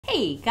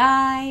Hey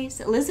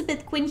guys,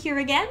 Elizabeth Quinn here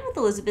again with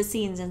Elizabeth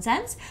Scenes and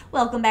Scents.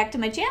 Welcome back to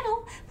my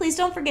channel. Please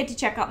don't forget to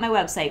check out my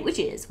website, which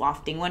is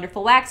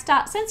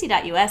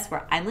waftingwonderfulwax.scentsy.us,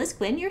 where I'm Liz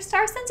Quinn, your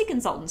star Scentsy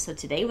consultant. So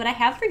today what I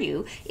have for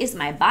you is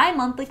my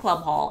bi-monthly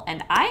club haul,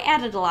 and I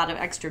added a lot of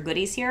extra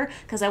goodies here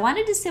because I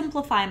wanted to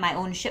simplify my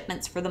own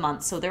shipments for the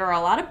month. So there are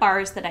a lot of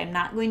bars that I'm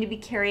not going to be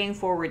carrying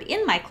forward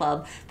in my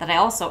club that I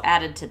also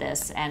added to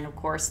this. And of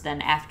course,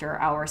 then after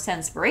our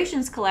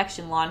Scentspirations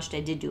collection launched, I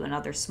did do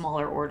another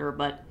smaller order,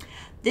 but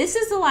this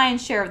is the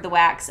lion's share of the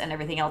wax and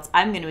everything else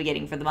I'm going to be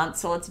getting for the month,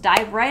 so let's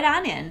dive right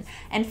on in.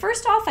 And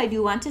first off, I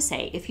do want to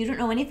say, if you don't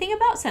know anything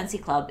about Scentsy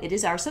Club, it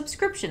is our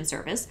subscription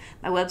service.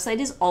 My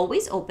website is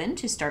always open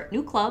to start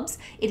new clubs.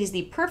 It is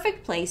the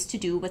perfect place to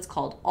do what's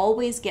called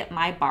Always Get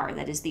My Bar.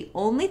 That is the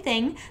only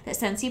thing that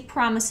Scentsy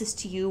promises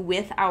to you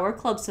with our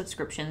club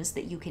subscriptions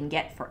that you can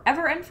get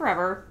forever and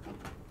forever.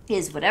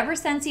 Is whatever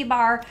Scentsy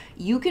bar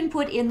you can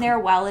put in there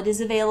while it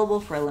is available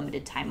for a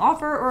limited time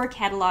offer or a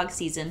catalog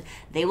season.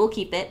 They will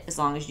keep it as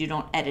long as you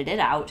don't edit it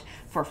out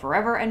for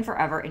forever and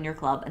forever in your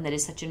club, and that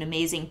is such an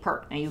amazing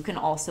perk. Now you can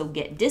also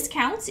get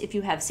discounts if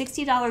you have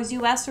 $60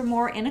 US or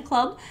more in a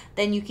club.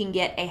 Then you can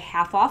get a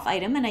half off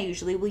item, and I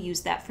usually will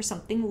use that for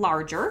something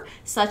larger,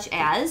 such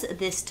as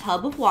this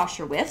tub of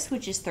washer whiffs,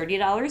 which is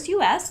 $30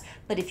 US,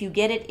 but if you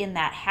get it in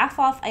that half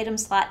off item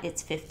slot,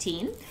 it's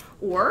 $15.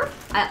 Or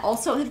I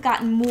also have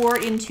gotten more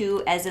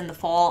into, as in the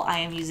fall, I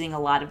am using a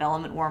lot of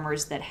element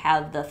warmers that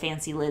have the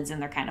fancy lids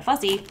and they're kind of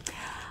fussy.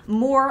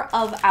 More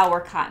of our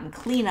cotton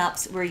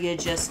cleanups where you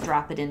just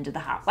drop it into the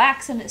hot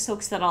wax and it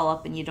soaks that all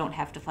up and you don't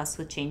have to fuss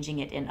with changing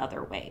it in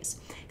other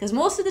ways. Because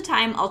most of the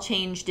time I'll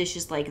change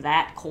dishes like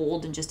that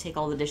cold and just take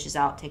all the dishes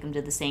out, take them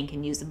to the sink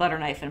and use the butter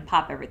knife and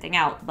pop everything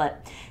out.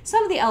 But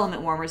some of the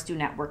element warmers do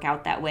not work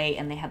out that way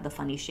and they have the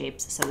funny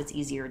shapes, so it's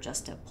easier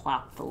just to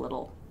plop the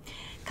little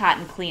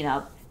cotton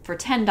cleanup for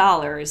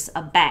 $10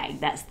 a bag.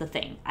 That's the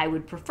thing. I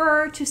would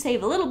prefer to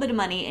save a little bit of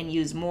money and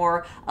use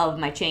more of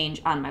my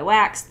change on my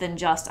wax than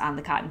just on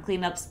the cotton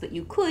cleanups, but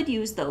you could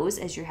use those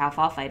as your half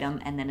off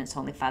item and then it's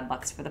only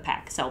 $5 for the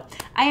pack. So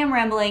I am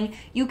rambling.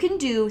 You can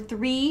do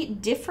 3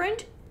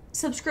 different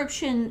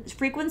subscription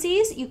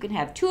frequencies. You can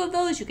have 2 of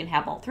those. You can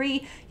have all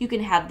 3. You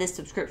can have this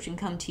subscription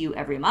come to you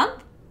every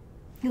month.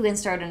 You can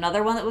start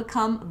another one that would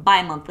come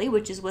bi-monthly,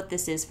 which is what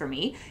this is for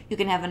me. You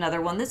can have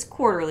another one that's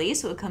quarterly,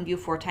 so it would come to you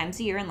 4 times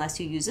a year unless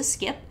you use a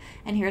skip.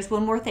 And here's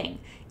one more thing.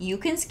 You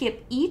can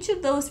skip each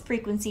of those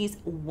frequencies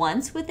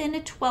once within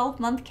a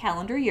 12-month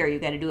calendar year. You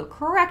got to do it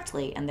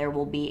correctly, and there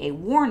will be a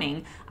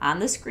warning on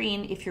the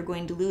screen if you're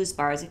going to lose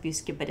bars if you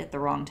skip it at the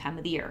wrong time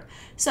of the year.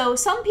 So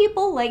some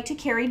people like to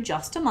carry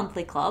just a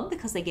monthly club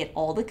because they get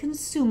all the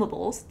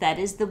consumables. That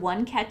is the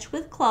one catch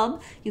with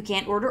club. You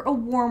can't order a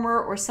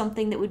warmer or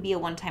something that would be a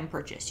one-time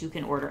purchase. You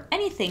can order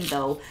anything,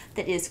 though,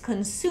 that is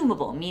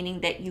consumable,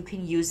 meaning that you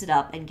can use it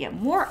up and get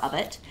more of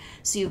it.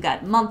 So you've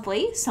got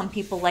monthly. Some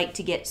people like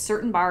to get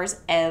certain bars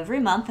every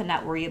month and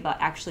not worry about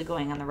actually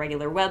going on the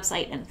regular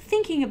website and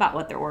thinking about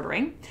what they're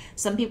ordering.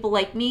 Some people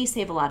like me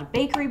save a lot of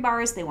bakery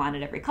bars. They want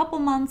it every couple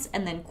months.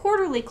 And then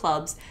quarterly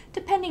clubs,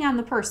 depending on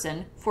the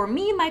person. For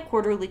me, my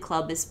quarterly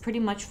club is pretty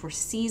much for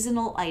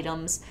seasonal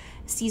items,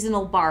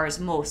 seasonal bars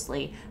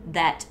mostly,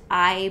 that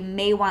I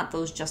may want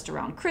those just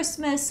around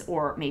Christmas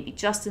or maybe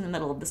just in the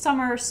middle of the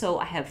summer, so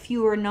I have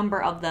fewer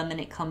number of them and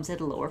it comes at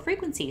a lower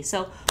frequency.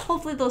 So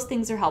hopefully those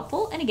things are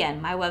helpful. And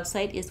again, my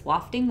website is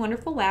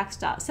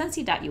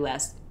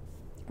waftingwonderfulwax.scentsy.us,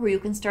 where you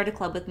can start a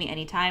club with me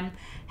anytime.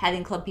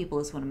 Having club people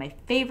is one of my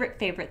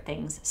favorite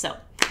things. So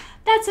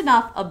that's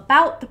enough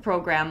about the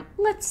program.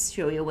 Let's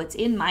show you what's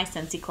in my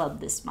Scentsy Club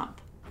this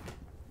month.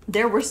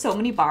 There were so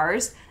many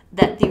bars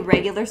that the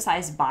regular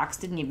size box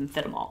didn't even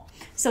fit them all.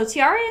 So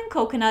Tiara and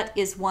Coconut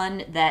is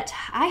one that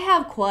I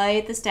have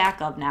quite the stack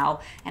of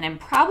now, and I'm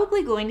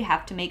probably going to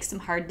have to make some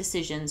hard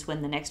decisions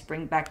when the next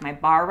Bring Back My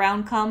Bar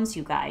round comes,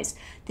 you guys.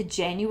 The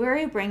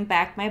January Bring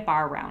Back My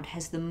Bar round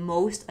has the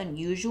most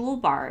unusual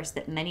bars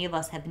that many of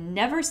us have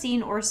never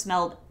seen or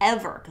smelled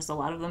ever, because a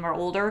lot of them are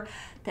older,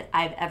 that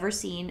I've ever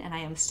seen, and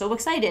I am so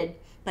excited.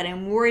 But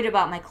I'm worried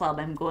about my club.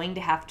 I'm going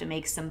to have to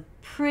make some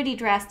pretty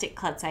drastic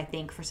cuts, I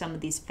think, for some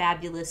of these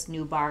fabulous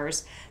new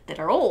bars that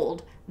are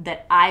old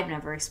that I've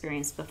never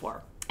experienced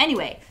before.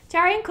 Anyway,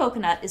 Tiara and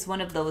Coconut is one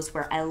of those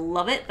where I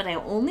love it, but I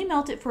only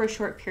melt it for a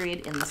short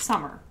period in the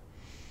summer.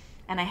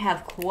 And I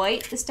have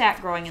quite the stack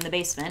growing in the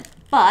basement,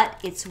 but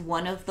it's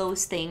one of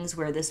those things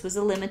where this was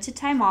a limited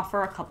time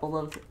offer, a couple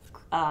of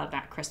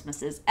not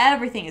Christmases.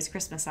 Everything is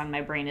Christmas on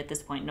my brain at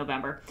this point,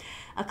 November.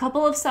 A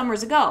couple of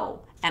summers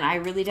ago, and I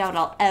really doubt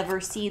I'll ever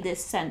see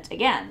this scent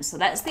again. So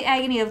that's the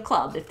agony of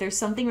club. If there's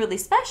something really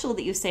special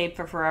that you saved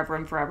for forever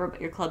and forever,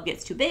 but your club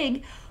gets too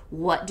big,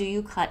 what do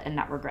you cut and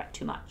not regret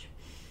too much?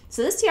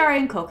 So this Tiara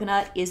and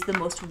Coconut is the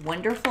most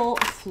wonderful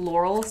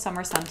floral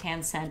summer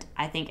suntan scent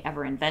I think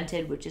ever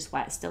invented, which is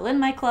why it's still in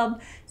my club.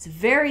 It's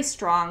very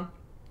strong.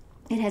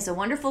 It has a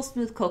wonderful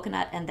smooth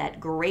coconut and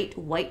that great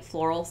white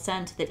floral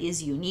scent that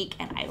is unique,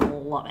 and I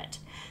love it.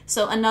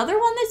 So another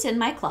one that's in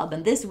my club,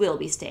 and this will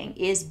be staying,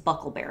 is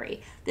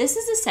Buckleberry. This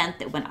is a scent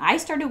that when I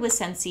started with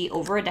Scentsy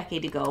over a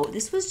decade ago,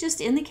 this was just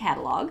in the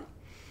catalog,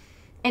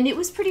 and it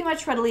was pretty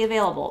much readily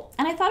available.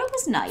 And I thought it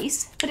was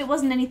nice, but it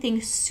wasn't anything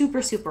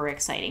super, super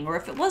exciting. Or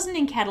if it wasn't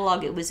in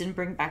catalog, it was in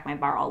Bring Back My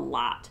Bar a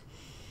lot.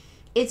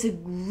 It's a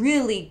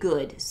really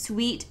good,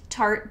 sweet,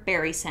 tart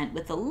berry scent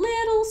with a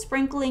little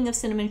sprinkling of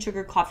cinnamon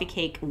sugar coffee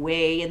cake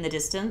way in the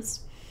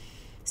distance.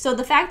 So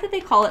the fact that they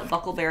call it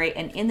Buckleberry,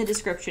 and in the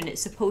description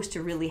it's supposed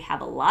to really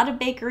have a lot of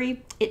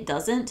bakery, it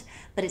doesn't,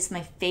 but it's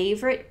my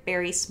favorite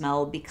berry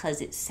smell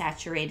because it's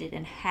saturated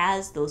and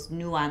has those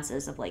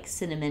nuances of like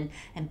cinnamon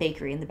and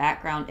bakery in the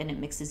background, and it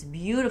mixes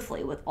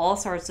beautifully with all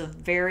sorts of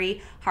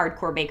very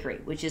hardcore bakery,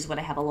 which is what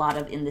I have a lot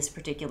of in this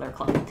particular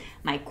club.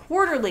 My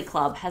quarterly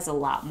club has a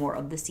lot more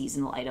of the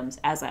seasonal items,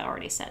 as I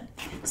already said.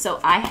 So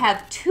I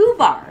have 2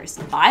 bars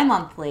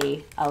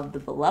bi-monthly of the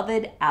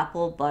beloved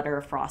apple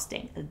butter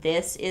frosting.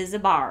 This is a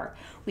bar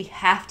we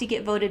have to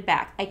get voted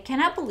back. I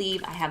cannot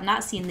believe I have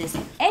not seen this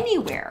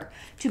anywhere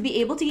to be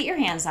able to get your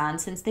hands on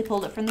since they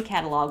pulled it from the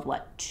catalog,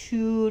 what,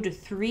 2 to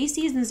 3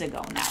 seasons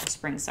ago now,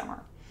 spring,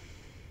 summer.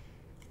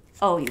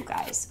 Oh, you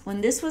guys,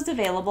 when this was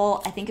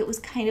available, I think it was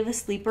kind of a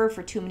sleeper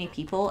for too many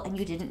people and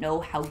you didn't know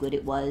how good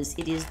it was.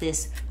 It is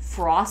this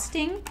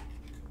frosting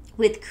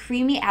with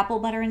creamy apple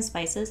butter and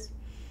spices.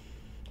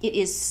 It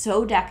is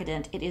so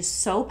decadent. It is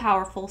so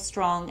powerful,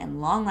 strong,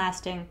 and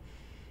long-lasting.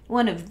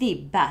 One of the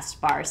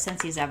best bars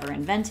Scentsy's ever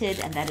invented,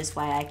 and that is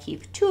why I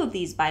keep 2 of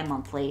these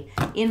bi-monthly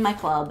in my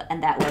club,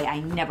 and that way I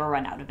never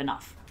run out of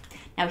enough.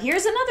 Now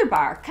here's another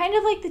bar, kind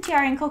of like the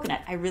tiara and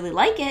coconut. I really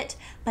like it,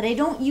 but I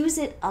don't use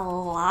it a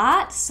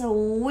lot, so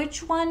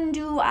which one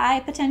do I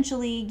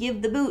potentially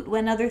give the boot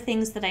when other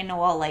things that I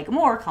know I'll like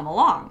more come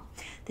along?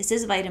 This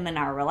is Vitamin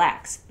R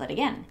Relax, but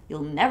again, you'll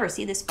never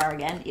see this bar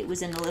again. It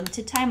was in a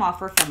limited time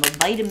offer from the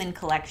Vitamin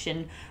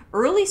collection,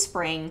 early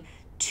spring,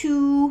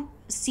 2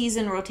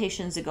 season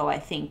rotations ago, I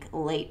think,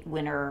 late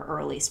winter,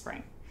 early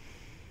spring.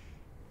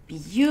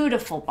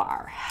 Beautiful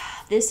bar.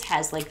 This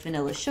has like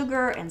vanilla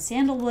sugar and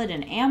sandalwood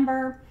and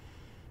amber,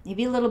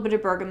 maybe a little bit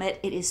of bergamot.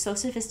 It is so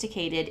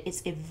sophisticated.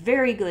 It's a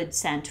very good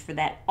scent for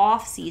that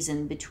off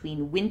season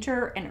between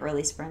winter and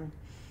early spring.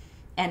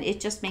 And it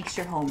just makes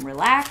your home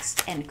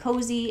relaxed and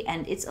cozy,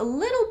 and it's a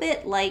little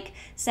bit like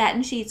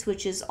Satin Sheets,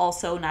 which is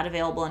also not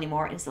available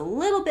anymore. It's a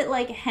little bit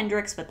like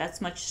Hendrix, but that's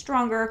much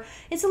stronger.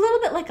 It's a little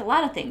bit like a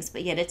lot of things,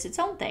 but yet it's its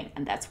own thing,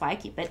 and that's why I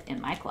keep it in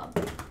my club.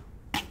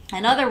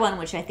 Another one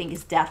which I think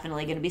is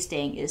definitely going to be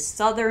staying is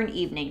Southern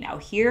Evening. Now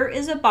here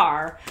is a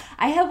bar.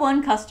 I have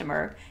one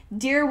customer,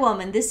 dear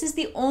woman, this is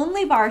the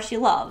only bar she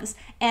loves,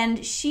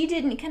 and she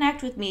didn't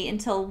connect with me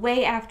until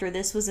way after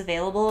this was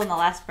available in the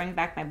last Bring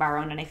Back My Bar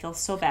round, and I feel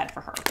so bad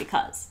for her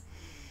because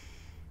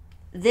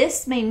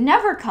this may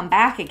never come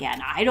back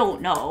again. I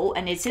don't know,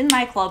 and it's in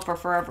my club for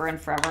forever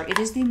and forever. It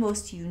is the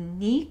most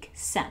unique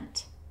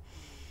scent.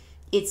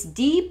 It's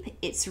deep,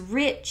 it's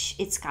rich,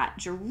 it's got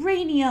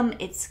geranium,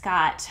 it's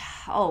got,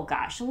 oh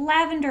gosh,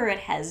 lavender, it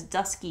has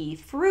dusky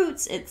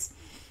fruits.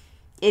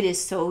 It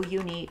is so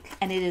unique,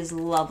 and it is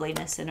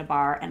loveliness in a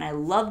bar, and I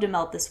love to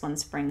melt this one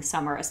spring,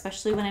 summer,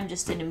 especially when I'm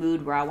just in a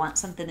mood where I want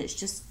something that's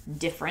just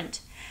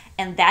different.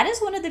 And that is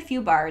one of the few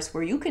bars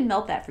where you can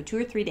melt that for 2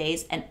 or 3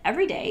 days, and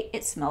every day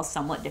it smells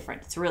somewhat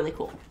different. It's really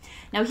cool.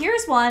 Now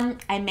here's one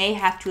I may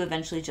have to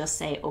eventually just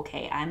say,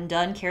 okay, I'm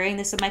done carrying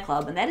this in my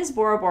club, and that is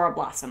Bora Bora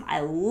Blossom. I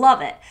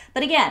love it.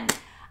 But again,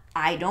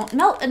 I don't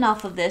melt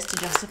enough of this to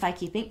justify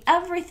keeping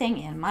everything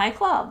in my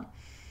club.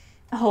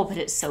 Oh, but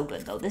it's so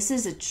good though. This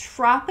is a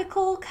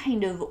tropical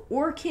kind of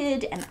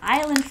orchid and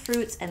island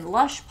fruits and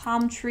lush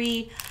palm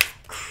tree,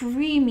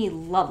 creamy,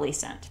 lovely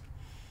scent.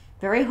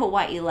 Very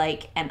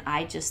Hawaii-like, and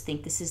I just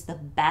think this is the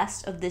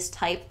best of this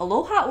type.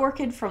 Aloha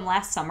Orchid from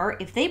last summer.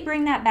 If they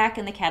bring that back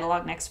in the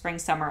catalog next spring,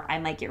 summer, I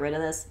might get rid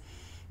of this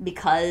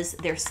because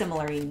they're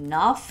similar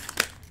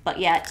enough, but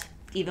yet,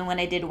 even when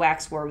I did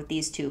Wax War with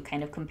these two,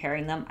 kind of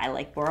comparing them, I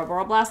like Bora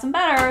Bora Blossom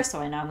better, so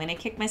I know I'm going to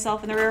kick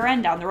myself in the rear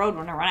end down the road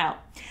when I run out.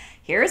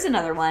 Here's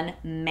another one,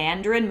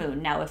 Mandarin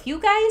Moon. Now, if you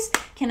guys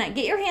cannot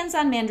get your hands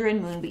on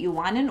Mandarin Moon, but you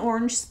want an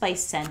orange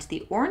spice scent,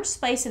 the orange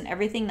spice and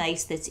everything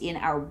nice that's in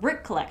our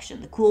brick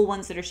collection, the cool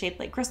ones that are shaped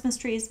like Christmas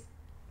trees,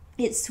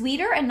 it's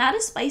sweeter and not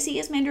as spicy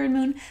as Mandarin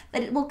Moon,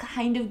 but it will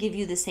kind of give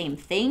you the same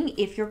thing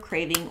if you're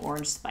craving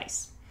orange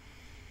spice.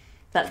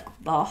 But,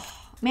 oh,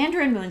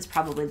 Mandarin Moon's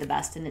probably the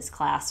best in its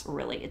class,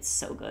 really. It's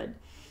so good.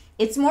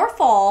 It's more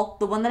fall.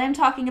 The one that I'm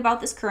talking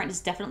about, this current, is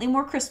definitely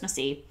more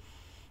Christmassy.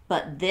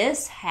 But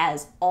this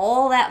has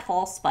all that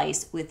fall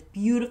spice with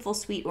beautiful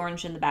sweet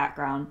orange in the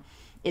background.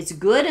 It's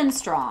good and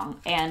strong,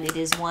 and it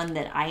is one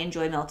that I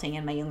enjoy melting,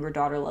 and my younger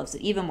daughter loves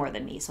it even more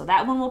than me. So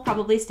that one will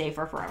probably stay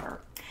for forever.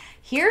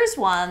 Here's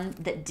one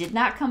that did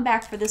not come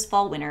back for this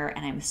fall winter,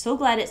 and I'm so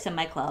glad it's in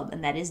my club,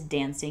 and that is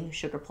Dancing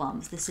Sugar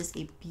Plums. This is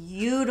a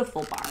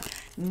beautiful bar.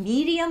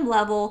 Medium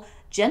level,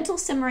 gentle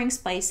simmering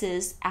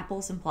spices,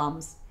 apples and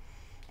plums.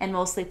 and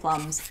mostly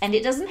plums. And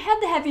it doesn't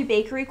have the heavy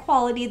bakery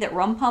quality that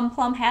Rum Pum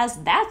Plum has.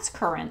 That's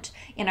current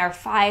in our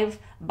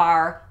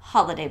 5-bar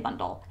holiday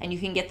bundle. And you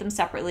can get them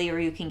separately, or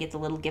you can get the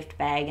little gift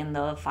bag and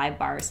the 5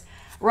 bars.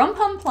 Rum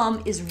Pum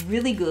Plum is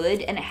really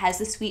good, and it has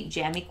the sweet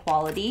jammy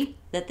quality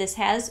that this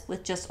has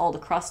with just all the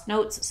crust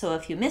notes. So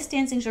if you miss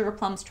Dancing Sugar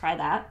Plums, try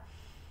that.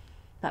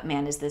 But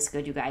man, is this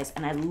good, you guys.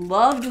 And I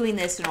love doing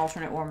this in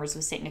alternate warmers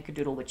with St.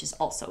 Nickerdoodle, which is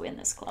also in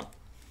this club.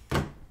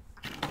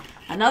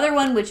 Another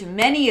one which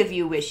many of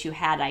you wish you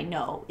had, I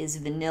know, is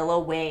Vanilla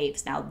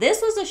Waves. Now,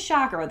 this was a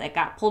shocker that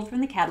got pulled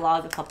from the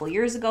catalog a couple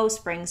years ago,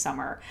 spring,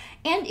 summer.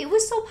 And it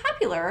was so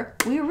popular,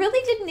 we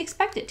really didn't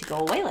expect it to go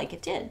away like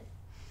it did.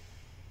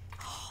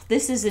 Oh,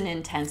 this is an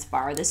intense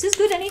bar. This is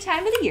good any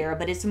time of the year,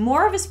 but it's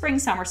more of a spring,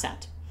 summer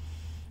scent.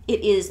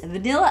 It is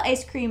vanilla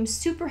ice cream,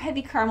 super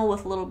heavy caramel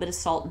with a little bit of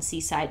salt and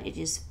seaside. It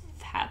is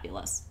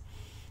fabulous.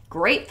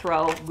 Great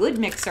throw, good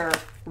mixer,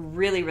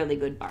 really, really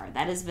good bar.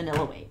 That is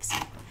Vanilla Waves.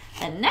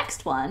 The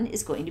next one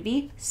is going to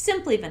be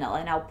Simply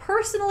Vanilla. Now,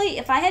 personally,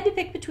 if I had to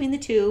pick between the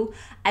two,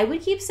 I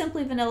would keep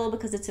Simply Vanilla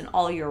because it's an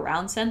all year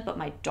round scent, but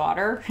my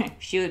daughter,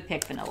 she would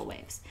pick Vanilla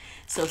Waves.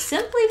 So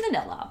Simply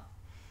Vanilla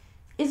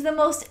is the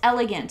most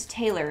elegant,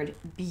 tailored,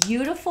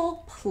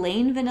 beautiful,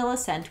 plain vanilla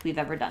scent we've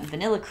ever done.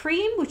 Vanilla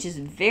Cream, which is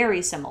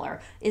very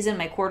similar, is in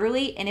my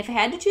quarterly. And if I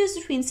had to choose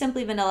between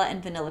Simply Vanilla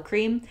and Vanilla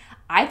Cream,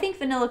 I think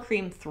Vanilla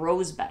Cream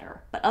throws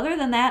better. But other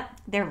than that,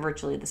 they're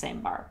virtually the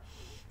same bar.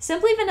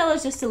 Simply Vanilla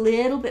is just a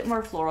little bit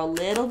more floral, a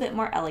little bit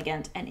more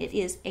elegant, and it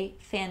is a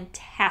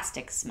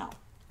fantastic smell.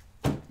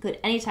 Good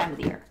any time of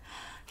the year.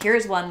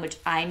 Here's one which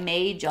I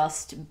may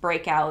just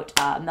break out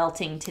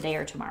melting today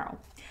or tomorrow.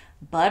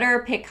 Butter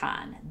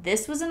Pecan.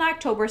 This was an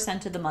October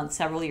scent of the month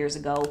several years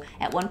ago.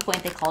 At one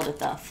point, they called it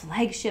the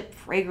flagship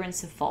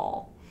fragrance of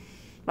fall.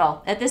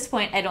 Well, at this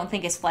point, I don't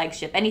think it's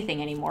flagship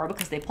anything anymore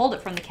because they pulled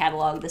it from the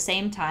catalog the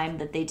same time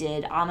that they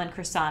did almond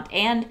croissant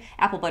and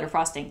apple butter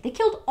frosting. They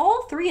killed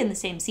all 3 in the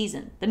same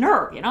season. The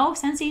nerve, you know,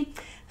 Scentsy.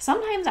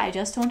 Sometimes I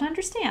just don't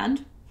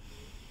understand.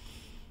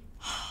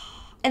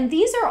 And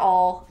these are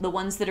all the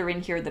ones that are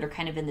in here that are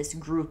kind of in this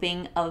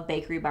grouping of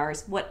bakery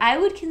bars, what I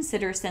would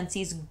consider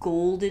Scentsy's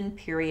golden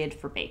period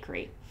for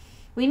bakery.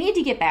 We need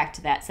to get back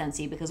to that,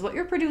 Scentsy, because what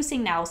you're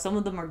producing now, some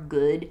of them are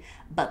good,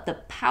 but the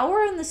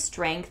power and the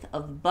strength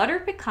of butter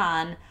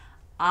pecan,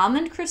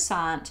 almond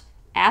croissant,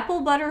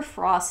 apple butter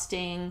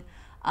frosting,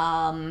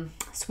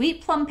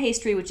 sweet plum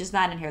pastry, which is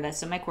not in here,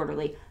 that's in my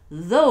quarterly,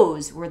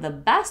 those were the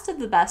best of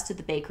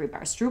the bakery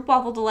bars.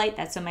 Stroopwafel Delight,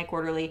 that's in my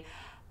quarterly.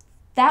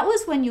 That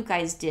was when you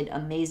guys did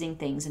amazing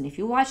things, and if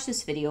you watch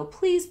this video,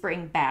 please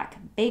bring back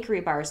bakery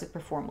bars that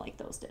perform like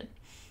those did.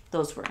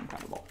 Those were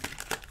incredible.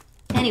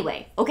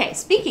 Anyway, okay,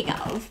 speaking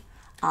of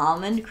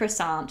almond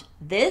croissant,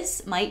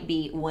 this might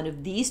be one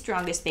of the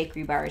strongest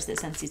bakery bars that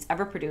Scentsy's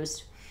ever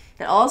produced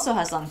that also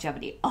has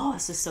longevity. Oh,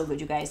 this is so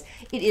good, you guys.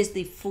 It is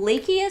the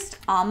flakiest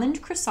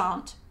almond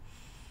croissant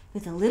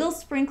with a little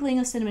sprinkling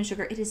of cinnamon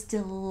sugar. It is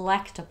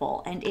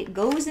delectable, and it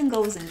goes and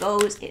goes and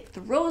goes. It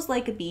throws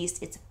like a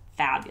beast. It's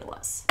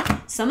fabulous.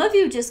 Some of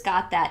you just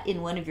got that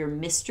in one of your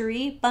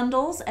mystery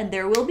bundles, and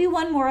there will be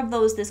one more of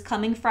those this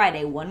coming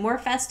Friday. One more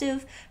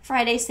festive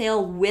Friday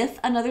sale with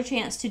another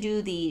chance to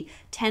do the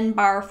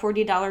 10-bar,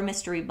 $40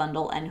 mystery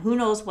bundle, and who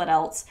knows what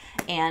else.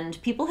 And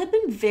people have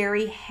been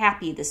very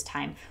happy this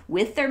time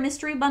with their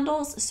mystery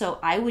bundles, so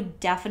I would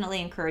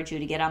definitely encourage you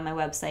to get on my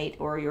website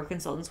or your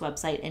consultant's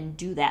website and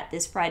do that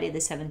this Friday, the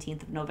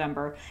 17th of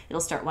November.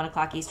 It'll start 1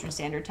 o'clock Eastern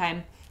Standard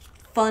Time.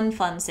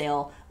 Fun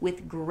sale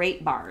with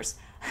great bars.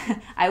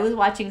 I was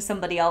watching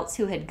somebody else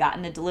who had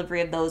gotten a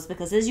delivery of those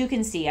because, as you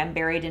can see, I'm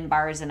buried in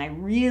bars and I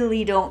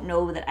really don't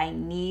know that I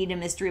need a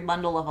mystery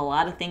bundle of a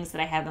lot of things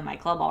that I have in my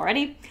club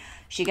already.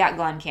 She got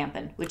Gone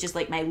Campin', which is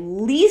like my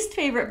least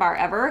favorite bar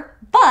ever,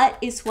 but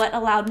it's what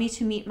allowed me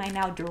to meet my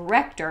now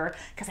director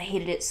because I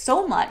hated it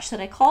so much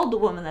that I called the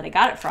woman that I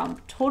got it from,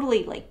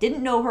 totally like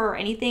didn't know her or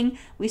anything.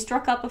 We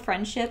struck up a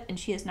friendship and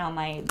she is now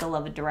my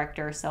beloved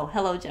director. So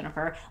hello,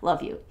 Jennifer,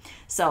 love you.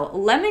 So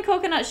lemon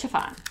coconut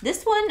chiffon.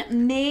 This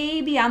one may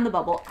be on the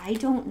bubble. I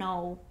don't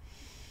know.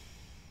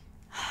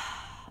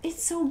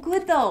 It's so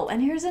good though.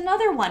 And here's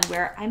another one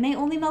where I may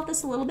only melt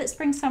this a little bit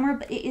spring, summer,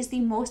 but it is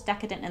the most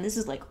decadent. And this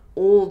is like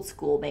old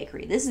school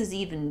bakery. This is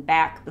even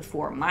back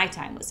before my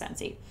time with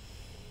Scentsy.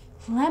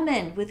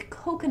 Lemon with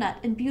coconut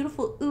and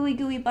beautiful ooey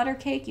gooey butter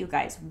cake. You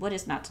guys, what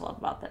is not to love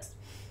about this?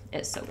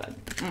 It's so good.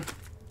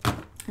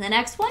 The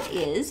next one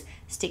is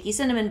Sticky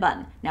Cinnamon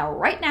Bun. Now,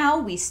 right now,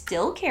 we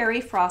still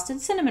carry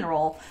Frosted Cinnamon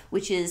Roll,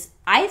 which is,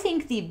 I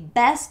think, the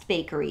best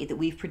bakery that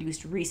we've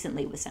produced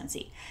recently with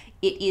Scentsy.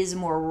 It is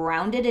more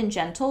rounded and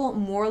gentle,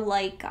 more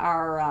like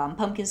our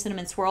Pumpkin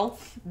Cinnamon Swirl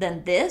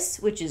than this,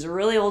 which is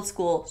really old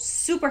school,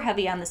 super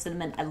heavy on the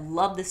cinnamon. I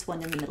love this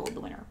one in the middle of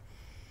the winter.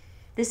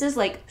 This is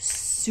like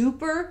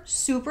super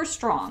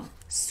strong,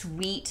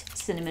 sweet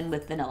cinnamon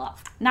with vanilla.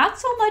 Not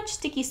so much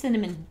sticky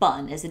cinnamon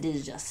bun as it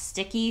is just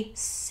sticky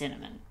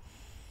cinnamon.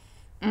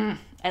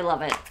 I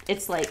love it.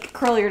 It's like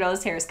curl your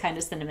nose hairs kind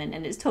of cinnamon,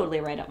 and it's totally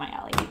right up my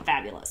alley.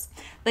 Fabulous.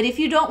 But if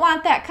you don't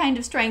want that kind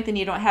of strength and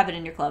you don't have it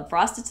in your club,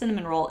 Frosted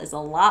Cinnamon Roll is a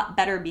lot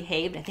better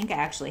behaved. I think I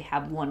actually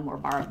have one more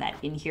bar of that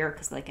in here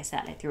because, like I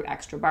said, I threw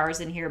extra bars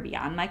in here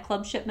beyond my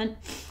club shipment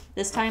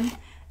this time.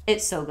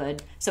 It's so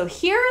good. So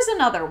here's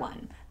another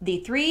one, the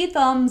 3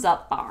 Thumbs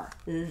Up bar.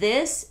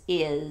 This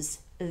is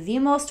the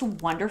most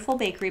wonderful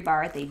bakery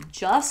bar. They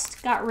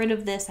just got rid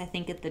of this, I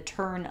think, at the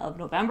turn of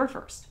November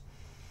 1st.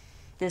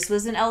 This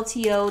was an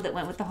LTO that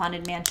went with the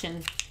Haunted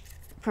Mansion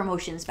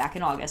promotions back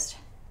in August.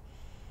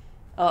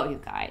 Oh, you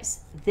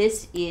guys,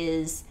 this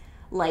is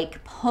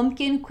like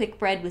pumpkin quick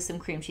bread with some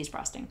cream cheese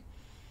frosting.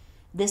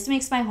 This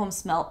makes my home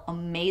smell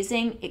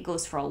amazing. It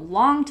goes for a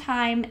long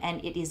time, and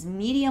it is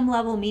medium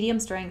level, medium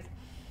strength.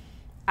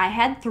 I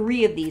had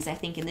 3 of these, I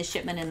think, in this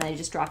shipment, and then I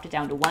just dropped it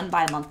down to 1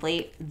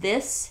 bi-monthly.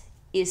 This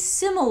is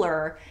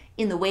similar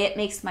in the way it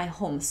makes my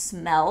home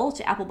smell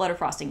to apple butter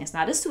frosting. It's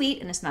not as sweet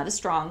and it's not as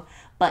strong,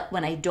 but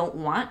when I don't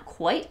want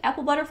quite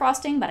apple butter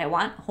frosting, but I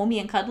want homey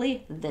and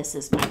cuddly, this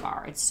is my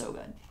bar. It's so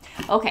good.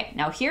 Okay,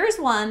 now here's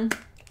one.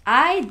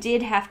 I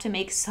did have to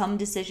make some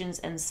decisions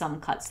and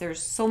some cuts.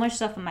 There's so much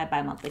stuff in my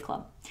bi-monthly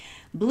club.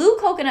 Blue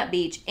Coconut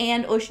Beach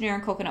and Ocean Air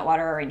and Coconut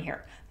Water are in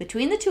here.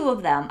 Between the 2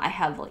 of them, I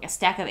have like a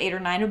stack of 8 or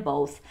 9 of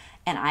both,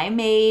 and I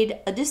made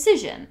a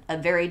decision, a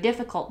very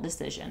difficult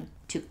decision,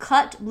 to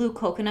cut Blue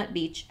Coconut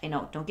Beach. I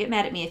know, don't get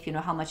mad at me if you know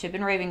how much I've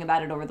been raving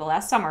about it over the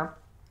last summer,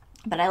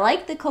 but I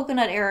like the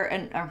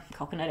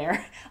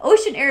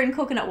Ocean Air and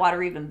Coconut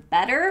Water even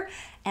better,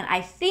 and I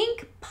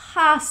think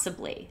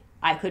possibly,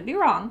 I could be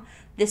wrong,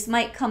 this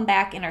might come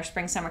back in our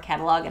spring-summer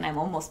catalog, and I'm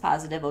almost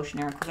positive Ocean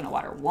Air and Coconut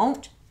Water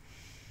won't.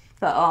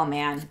 But oh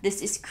man,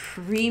 this is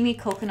creamy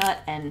coconut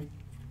and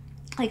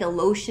like a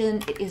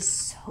lotion. It is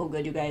so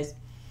good, you guys.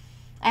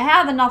 I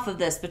have enough of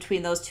this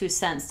between those 2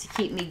 scents to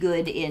keep me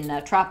good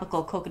in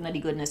tropical coconutty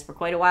goodness for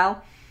quite a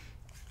while.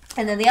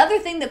 And then the other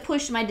thing that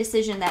pushed my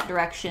decision that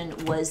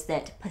direction was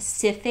that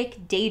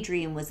Pacific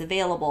Daydream was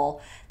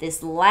available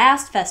this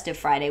last festive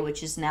Friday,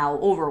 which is now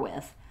over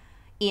with,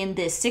 in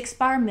this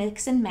 6-bar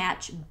mix and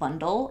match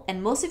bundle.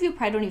 And most of you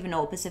probably don't even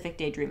know what Pacific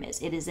Daydream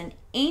is. It is an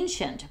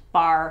ancient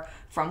bar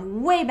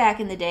from way back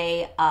in the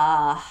day,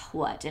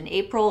 an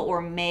April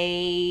or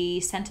May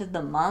scent of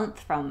the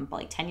month from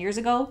like 10 years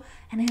ago.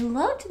 And I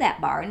loved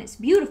that bar, and it's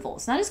beautiful.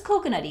 It's not as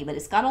coconutty, but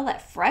it's got all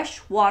that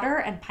fresh water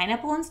and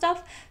pineapple and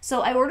stuff.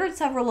 So I ordered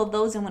several of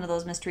those in one of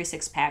those mystery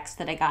 6-packs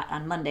that I got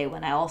on Monday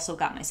when I also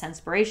got my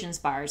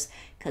Scentspirations bars,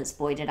 because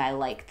boy did I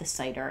like the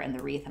cider and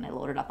the wreath, and I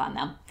loaded up on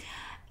them.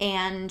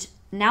 And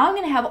now I'm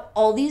going to have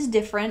all these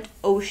different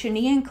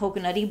oceany and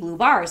coconutty blue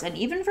bars. And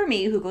even for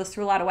me, who goes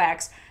through a lot of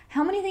wax,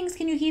 how many things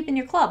can you keep in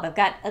your club? I've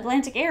got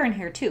Atlantic Air in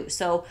here too.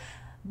 So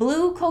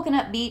Blue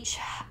Coconut Beach,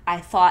 I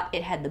thought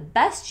it had the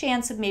best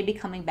chance of maybe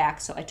coming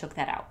back, so I took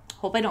that out.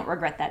 Hope I don't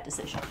regret that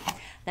decision.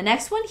 The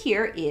next one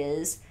here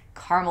is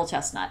Caramel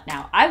Chestnut.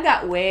 Now, I've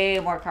got way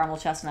more Caramel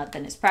Chestnut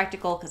than is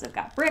practical because I've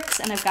got bricks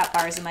and I've got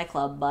bars in my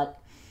club, but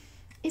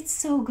it's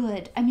so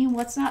good. I mean,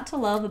 what's not to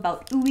love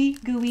about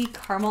ooey gooey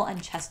caramel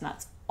and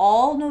chestnuts?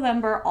 All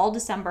November, all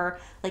December,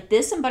 like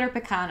this and butter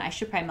pecan. I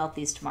should probably melt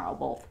these tomorrow,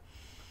 both.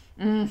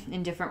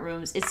 In different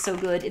rooms. It's so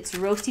good. It's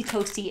roasty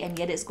toasty, and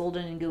yet it's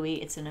golden and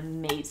gooey. It's an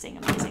amazing,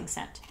 amazing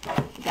scent.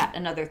 Got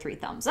another 3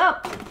 thumbs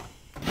up.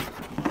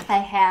 I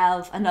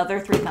have another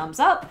 3 thumbs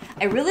up.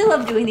 I really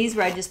love doing these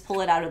where I just pull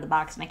it out of the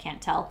box and I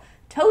can't tell.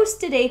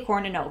 Toasted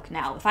Acorn and Oak.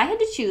 Now, if I had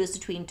to choose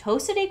between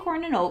Toasted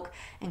Acorn and Oak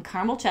and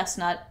Caramel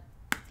Chestnut,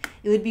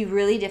 it would be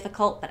really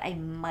difficult, but I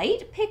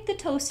might pick the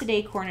Toasted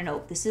Acorn and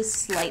Oak. This is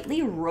slightly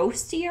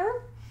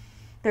roastier.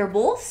 They're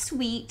both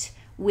sweet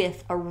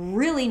with a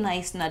really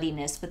nice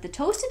nuttiness, but the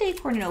Toasted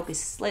Acorn and Oak is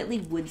slightly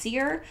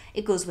woodsier.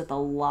 It goes with a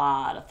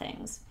lot of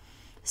things.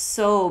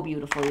 So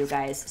beautiful, you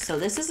guys. So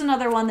this is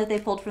another one that they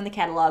pulled from the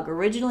catalog.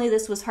 Originally,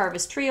 this was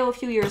Harvest Trio a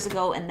few years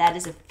ago, and that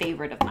is a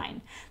favorite of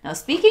mine. Now,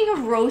 speaking of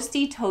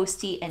roasty,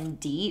 toasty, and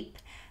deep,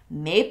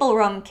 Maple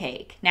Rum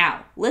Cake.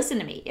 Now, listen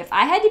to me. If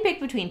I had to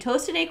pick between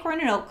Toasted Acorn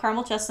and Oak,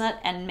 Caramel Chestnut,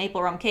 and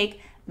Maple Rum Cake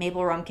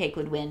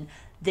would win.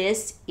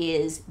 This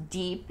is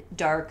deep,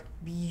 dark,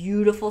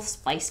 beautiful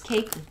spice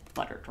cake with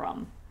buttered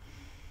rum.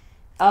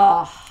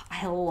 Oh,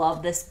 I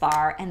love this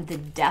bar, and the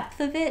depth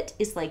of it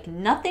is like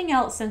nothing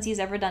else Scentsy's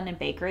ever done in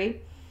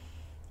bakery.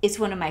 It's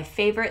one of my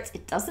favorites.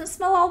 It doesn't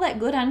smell all that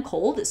good on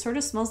cold. It sort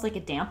of smells like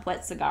a damp,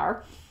 wet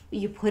cigar.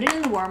 You put it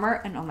in the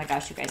warmer, and oh my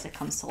gosh, you guys, it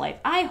comes to life.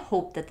 I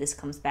hope that this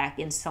comes back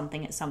in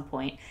something at some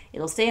point.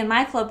 It'll stay in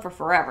my club for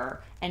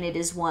forever, and it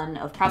is one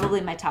of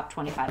probably my top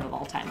 25 of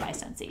all time by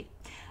Scentsy.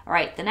 All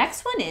right, the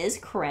next one is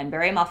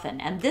Cranberry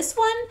Muffin, and this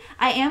one,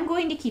 I am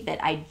going to keep it.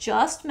 I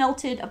just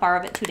melted a bar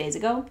of it 2 days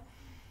ago.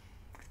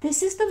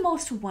 This is the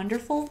most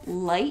wonderful,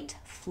 light,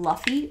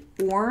 fluffy,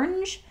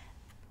 orange,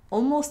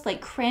 almost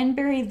like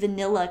cranberry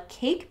vanilla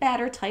cake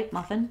batter type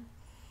muffin.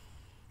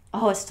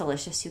 Oh, it's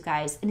delicious, you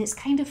guys. And it's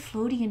kind of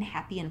floaty and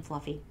happy and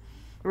fluffy.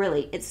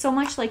 Really, it's so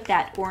much like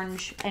that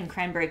orange and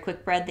cranberry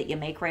quick bread that you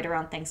make right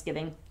around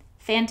Thanksgiving.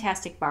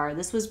 Fantastic bar.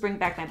 This was Bring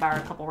Back My Bar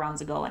a couple rounds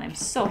ago, and I'm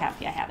so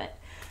happy I have it.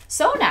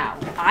 So now,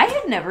 I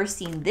have never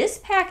seen this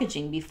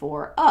packaging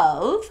before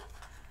of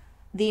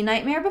the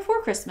Nightmare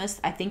Before Christmas.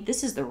 I think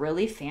this is the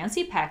really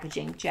fancy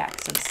packaging,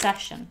 Jack's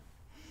Obsession.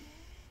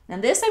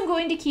 And this I'm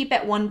going to keep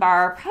at 1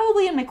 bar,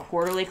 probably in my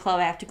quarterly club.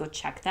 I have to go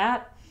check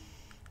that.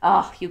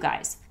 Oh, you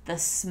guys, the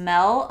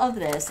smell of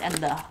this and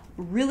the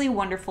really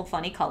wonderful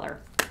funny color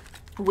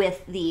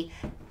with the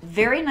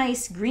very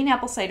nice green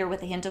apple cider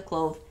with a hint of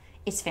clove.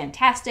 It's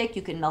fantastic.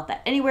 You can melt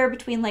that anywhere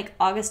between like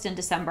August and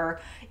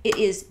December. It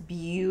is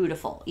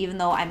beautiful. Even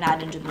though I'm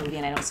not into the movie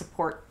and I don't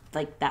support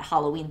like that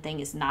Halloween thing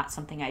is not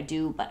something I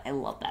do, but I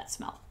love that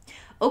smell.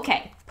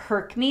 Okay,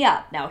 Perk Me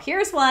Up. Now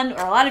here's one,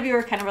 or a lot of you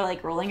are kind of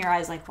like rolling your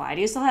eyes like, why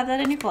do you still have that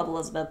in your club,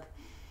 Elizabeth?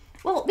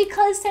 Well,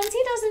 because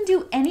Scentsy doesn't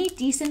do any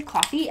decent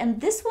coffee, and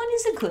this one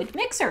is a good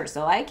mixer,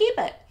 so I keep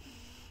it.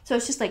 So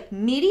it's just like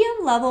medium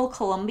level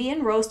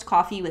Colombian roast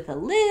coffee with a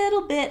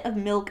little bit of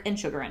milk and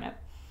sugar in it.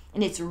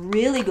 And it's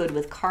really good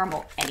with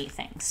caramel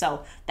anything.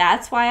 So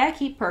that's why I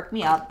keep Perk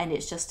Me Up, and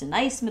it's just a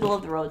nice middle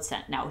of the road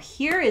scent. Now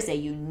here is a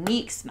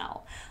unique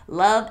smell.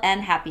 Love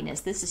and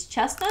Happiness. This is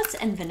chestnuts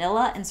and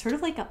vanilla and sort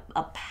of like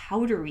a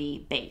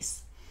powdery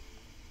base.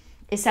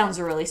 It sounds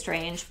really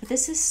strange, but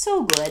this is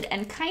so good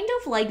and kind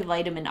of like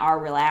Vitamin R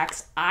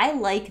Relax. I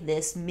like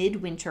this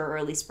midwinter,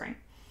 early spring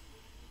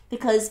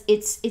because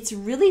it's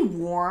really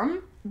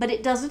warm, but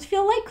it doesn't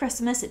feel like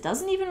Christmas. It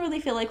doesn't even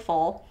really feel like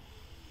fall.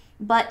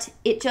 But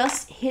it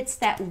just hits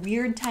that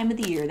weird time of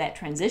the year, that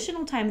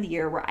transitional time of the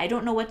year where I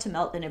don't know what to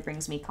melt and it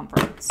brings me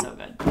comfort. It's so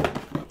good.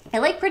 I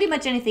like pretty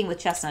much anything with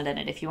chestnut in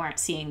it if you aren't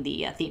seeing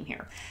the theme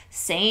here.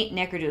 Saint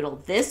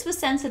Nickerdoodle. This was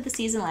Scents of the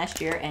Season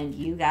last year, and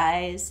you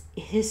guys,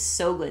 it is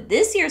so good.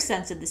 This year's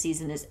Scents of the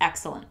Season is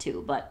excellent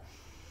too, but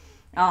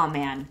oh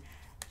man.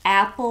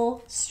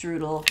 Apple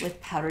strudel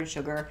with powdered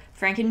sugar.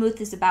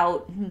 Frankenmuth is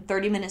about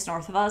 30 minutes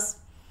north of us.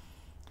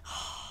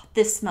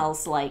 This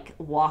smells like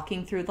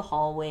walking through the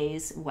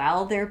hallways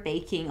while they're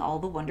baking all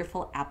the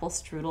wonderful apple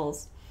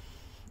strudels.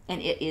 And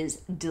it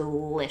is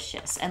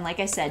delicious. And like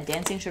I said,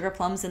 dancing sugar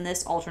plums in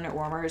this, alternate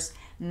warmers,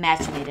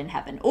 match made in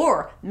heaven.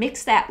 Or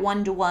mix that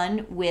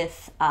 1-to-1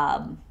 with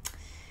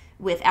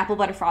apple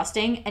butter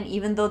frosting. And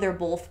even though they're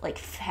both like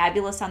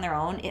fabulous on their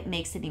own, it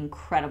makes an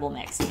incredible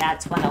mix.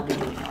 That's what I'll be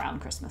doing around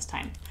Christmas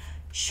time.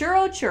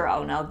 Churro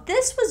Churro. Now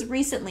this was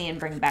recently in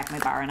Bring Back My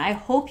Bar, and I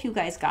hope you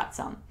guys got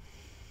some.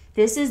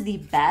 This is the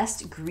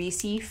best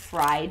greasy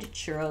fried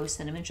churro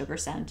cinnamon sugar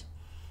scent.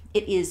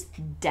 It is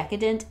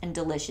decadent and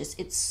delicious.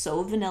 It's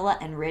so vanilla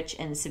and rich,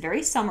 and it's a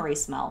very summery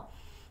smell.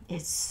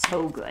 It's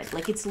so good.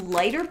 Like, it's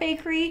lighter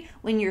bakery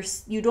when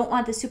you don't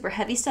want the super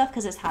heavy stuff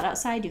because it's hot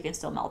outside. You can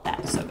still melt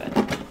that. So good.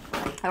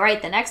 All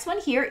right, the next one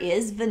here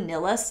is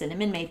vanilla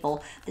cinnamon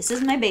maple. This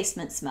is my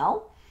basement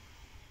smell.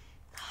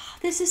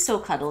 This is so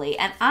cuddly.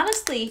 And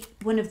honestly,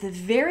 one of the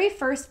very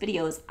first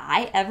videos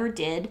I ever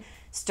did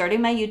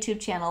starting my YouTube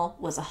channel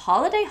was a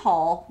holiday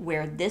haul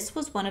where this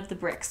was one of the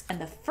bricks.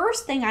 And the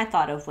first thing I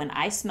thought of when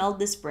I smelled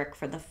this brick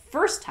for the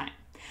first time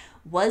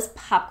was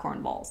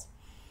popcorn balls.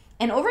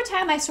 And over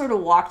time, I sort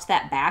of walked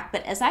that back.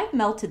 But as I've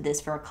melted this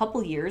for a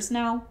couple years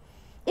now,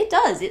 it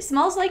does. It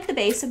smells like the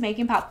base of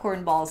making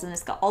popcorn balls. And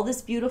it's got all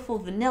this beautiful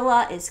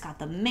vanilla. It's got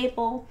the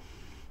maple.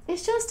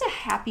 It's just a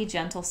happy,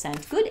 gentle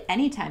scent. Good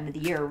any time of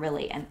the year,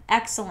 really. And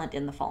excellent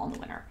in the fall and the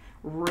winter.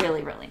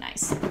 Really, really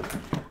nice.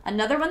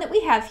 Another one that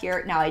we have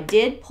here, now I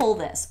did pull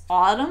this.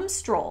 Autumn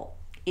Stroll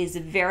is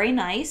very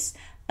nice,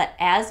 but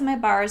as my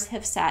bars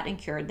have sat and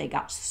cured, they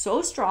got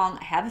so strong.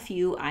 I have a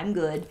few, I'm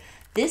good.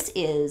 This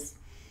is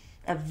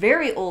a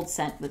very old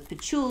scent with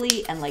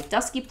patchouli and like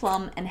dusky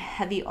plum and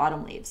heavy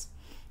autumn leaves.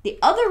 The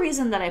other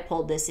reason that I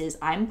pulled this is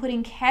I'm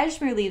putting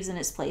cashmere leaves in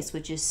its place,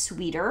 which is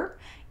sweeter.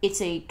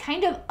 It's a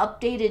kind of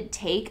updated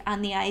take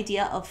on the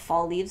idea of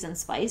fall leaves and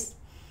spice.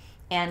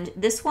 And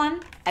this one,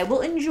 I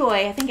will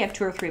enjoy. I think I have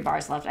 2 or 3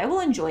 bars left. I will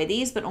enjoy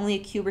these, but only a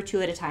cube or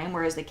 2 at a time,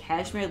 whereas the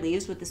cashmere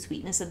leaves with the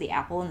sweetness of the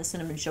apple and the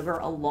cinnamon sugar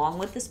along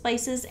with the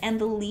spices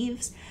and the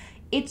leaves,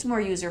 it's more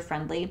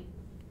user-friendly.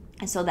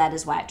 And so that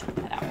is why I took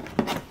that out.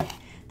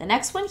 The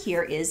next one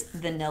here is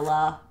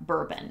vanilla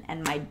bourbon.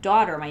 And my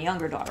daughter, my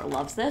younger daughter,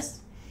 loves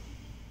this.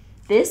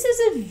 This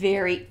is a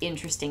very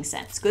interesting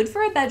scent. It's good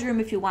for a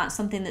bedroom if you want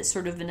something that's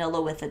sort of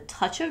vanilla with a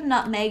touch of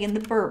nutmeg in the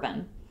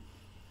bourbon.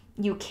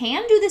 You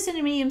can do this in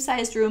a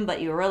medium-sized room,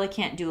 but you really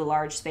can't do a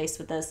large space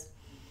with this.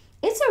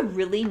 It's a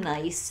really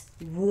nice,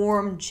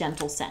 warm,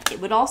 gentle scent.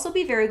 It would also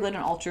be very good in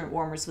alternate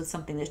warmers with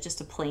something that's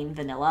just a plain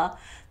vanilla.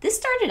 This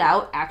started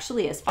out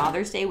actually as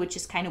Father's Day, which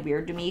is kind of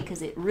weird to me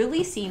because it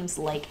really seems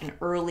like an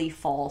early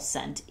fall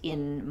scent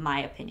in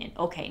my opinion.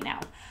 Okay,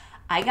 now,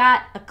 I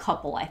got a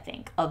couple, I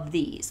think, of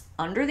these.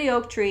 Under the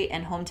Oak Tree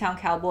and Hometown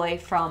Cowboy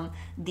from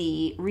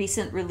the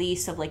recent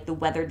release of like the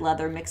Weathered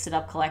Leather Mix It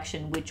Up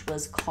collection, which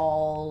was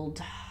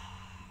called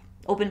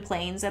Open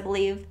Plains, I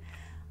believe.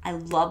 I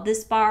love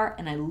this bar,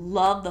 and I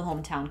love the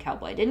Hometown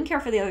Cowboy. I didn't care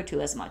for the other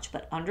two as much,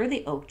 but Under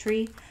the Oak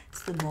Tree,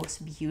 it's the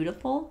most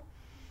beautiful,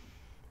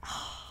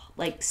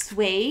 like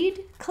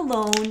suede,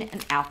 cologne,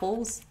 and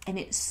apples, and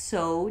it's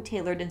so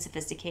tailored and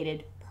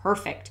sophisticated.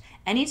 perfect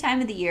any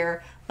time of the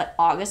year, but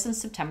August and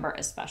September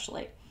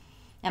especially.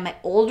 And my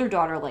older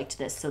daughter liked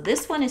this. So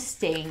this one is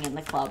staying in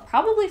the club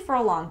probably for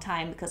a long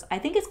time because I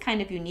think it's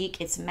kind of unique.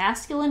 It's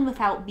masculine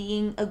without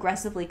being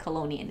aggressively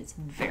cologne-y, and it's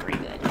very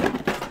good.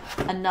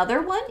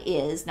 Another one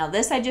is, now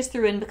this I just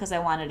threw in because I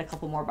wanted a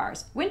couple more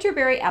bars.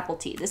 Winterberry Apple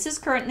Tea. This is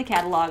current in the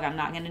catalog. I'm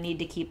not going to need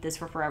to keep this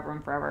for forever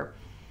and forever.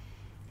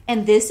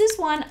 And this is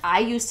one I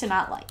used to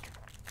not like,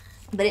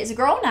 but it's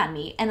grown on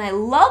me, and I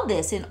love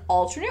this in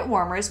alternate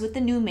warmers with the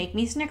new Make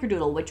Me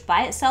Snickerdoodle, which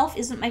by itself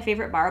isn't my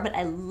favorite bar, but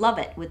I love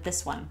it with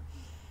this one.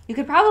 You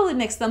could probably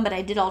mix them, but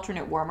I did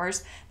alternate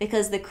warmers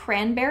because the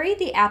cranberry,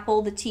 the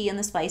apple, the tea, and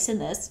the spice in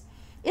this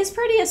is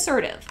pretty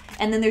assertive.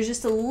 And then there's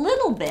just a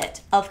little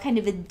bit of kind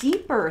of a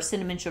deeper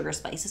cinnamon sugar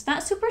spice. It's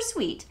not super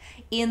sweet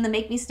in the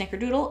Make Me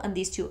Snickerdoodle, and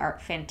these two are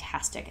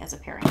fantastic as a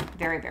pairing.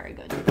 Very, very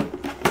good.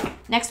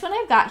 Next one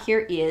I've got here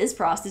is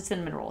Frosted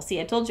Cinnamon Roll. See,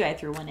 I told you I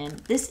threw one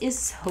in. This is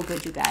so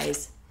good, you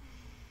guys.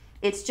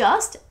 It's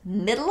just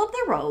middle of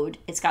the road.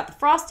 It's got the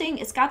frosting,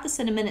 it's got the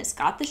cinnamon, it's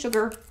got the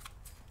sugar.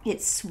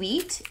 It's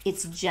sweet,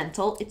 it's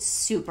gentle, it's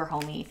super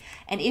homey.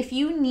 And if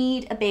you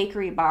need a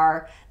bakery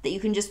bar that you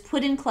can just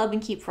put in club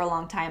and keep for a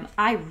long time,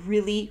 I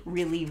really,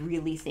 really,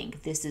 really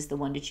think this is the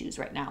one to choose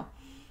right now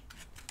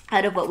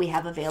out of what we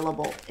have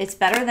available. It's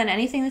better than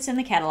anything that's in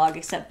the catalog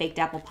except baked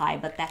apple pie,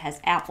 but that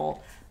has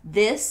apple.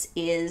 This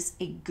is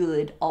a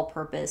good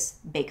all-purpose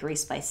bakery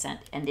spice scent,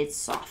 and it's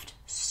soft.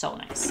 So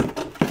nice.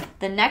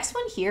 The next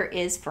one here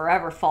is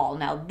Forever Fall.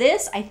 Now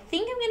this, I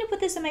think I'm going to put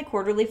this in my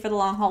quarterly for the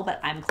long haul,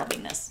 but I'm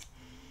clubbing this.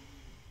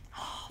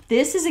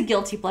 This is a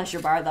guilty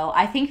pleasure bar, though.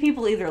 I think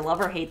people either love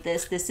or hate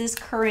this. This is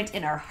current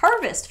in our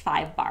Harvest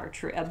 5-bar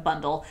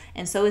bundle,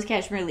 and so is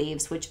Cashmere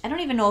Leaves, which I don't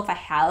even know if I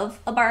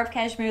have a bar of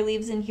Cashmere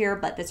Leaves in here,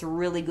 but that's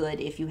really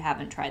good if you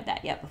haven't tried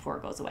that yet before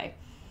it goes away.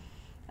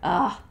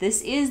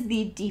 This is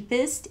the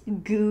deepest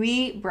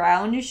gooey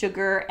brown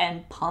sugar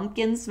and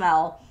pumpkin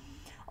smell,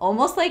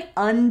 almost like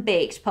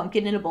unbaked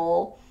pumpkin in a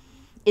bowl.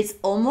 It's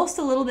almost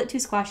a little bit too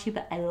squashy,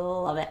 but I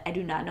love it. I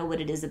do not know what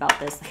it is about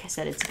this. Like I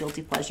said, it's a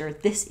guilty pleasure.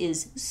 This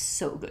is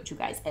so good, you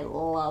guys. I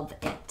love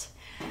it.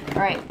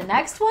 All right, the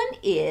next one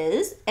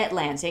is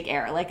Atlantic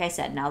Air. Like I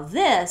said, now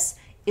this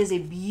is a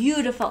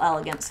beautiful,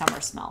 elegant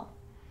summer smell.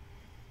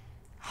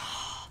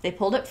 They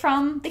pulled it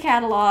from the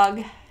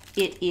catalog.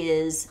 It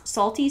is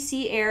salty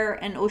sea air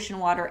and ocean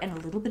water and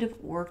a little bit of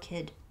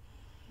orchid.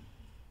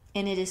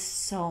 And it is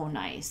so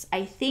nice.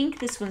 I think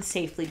this one's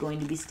safely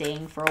going to be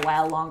staying for a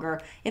while longer.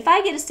 If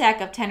I get a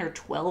stack of 10 or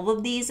 12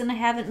 of these and I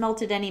haven't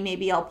melted any,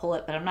 maybe I'll pull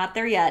it, but I'm not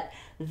there yet.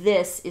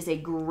 This is a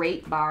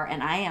great bar,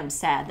 and I am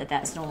sad that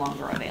that's no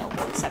longer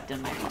available except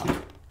in my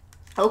club.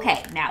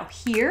 Okay, now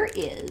here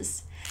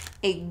is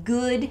a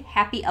good,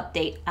 happy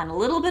update on a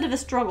little bit of a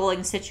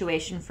struggling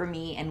situation for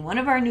me and one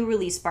of our new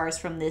release bars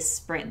from this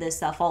spring, this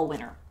fall,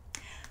 winter.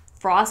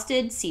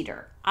 Frosted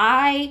Cedar.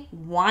 I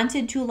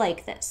wanted to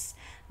like this.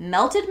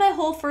 Melted my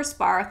whole first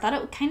bar, thought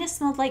it kind of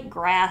smelled like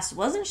grass,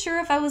 wasn't sure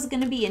if I was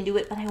going to be into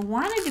it, but I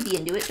wanted to be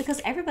into it because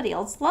everybody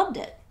else loved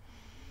it.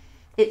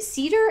 It's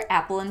cedar,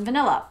 apple, and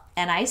vanilla,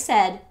 and I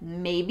said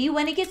maybe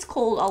when it gets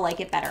cold I'll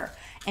like it better.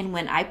 And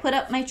when I put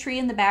up my tree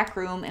in the back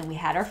room and we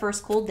had our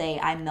first cold day,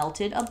 I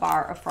melted a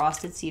bar of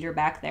Frosted Cedar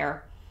back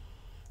there,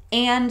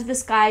 and the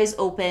skies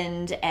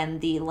opened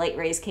and the light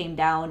rays came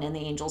down and the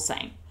angels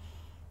sang.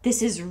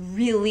 This is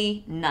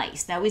really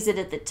nice. Now, is it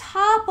at the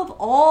top of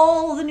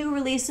all the new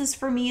releases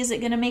for me? Is it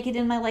going to make it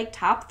in my like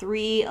top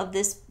 3 of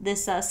this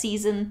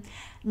season?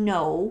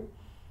 No,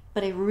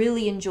 but I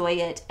really enjoy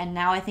it. And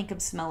now I think I'm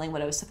smelling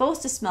what I was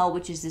supposed to smell,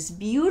 which is this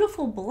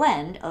beautiful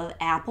blend of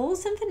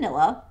apples and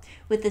vanilla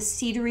with a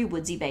cedary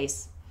woodsy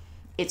base.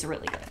 It's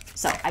really good.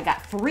 So I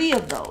got 3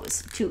 of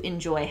those to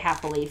enjoy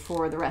happily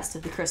for the rest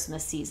of the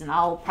Christmas season.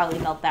 I'll probably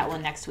melt that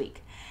one next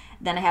week.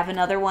 Then I have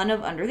another one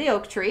of Under the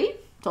Oak Tree.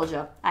 Told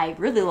you, I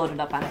really loaded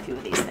up on a few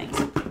of these things.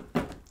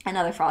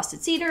 Another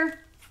Frosted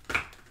Cedar.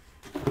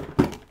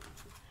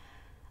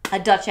 A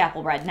Dutch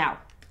Apple Bread. Now,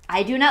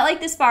 I do not like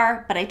this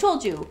bar, but I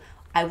told you,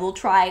 I will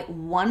try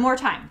one more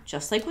time.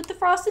 Just like with the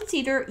Frosted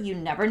Cedar, you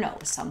never know.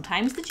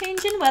 Sometimes the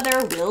change in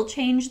weather will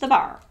change the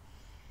bar.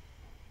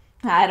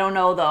 I don't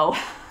know, though.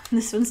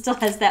 This one still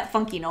has that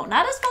funky note.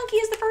 Not as funky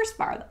as the first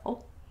bar,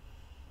 though.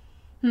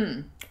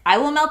 I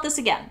will melt this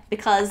again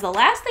because the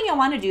last thing I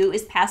want to do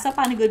is pass up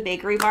on a good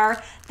bakery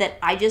bar that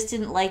I just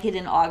didn't like it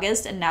in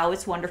August and now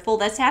it's wonderful.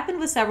 That's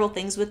happened with several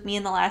things with me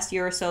in the last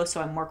year or so,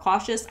 so I'm more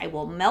cautious. I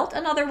will melt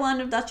another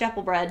one of Dutch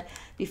Apple Bread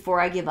before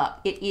I give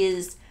up. It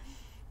is,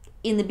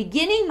 in the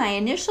beginning, my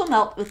initial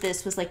melt with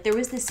this was like there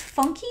was this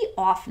funky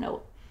off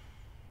note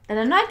that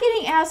I'm not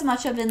getting as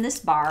much of in this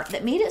bar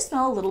that made it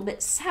smell a little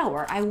bit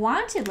sour. I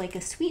wanted like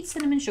a sweet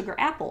cinnamon sugar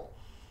apple.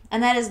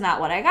 And that is not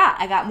what I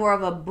got. I got more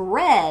of a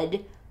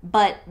bread,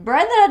 but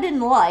bread that I didn't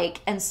like,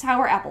 and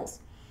sour apples.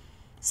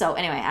 So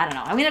anyway, I don't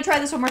know. I'm going to try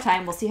this one more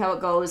time. We'll see how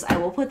it goes. I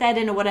will put that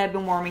into what I've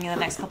been warming in the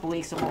next couple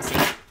weeks, and we'll see.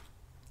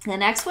 The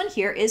next one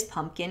here is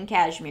Pumpkin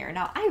Cashmere.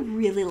 Now, I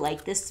really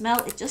like this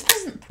smell. It just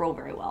doesn't throw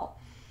very well.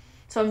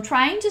 So I'm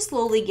trying to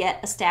slowly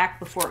get a stack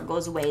before it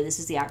goes away. This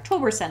is the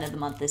October scent of the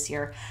month this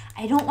year.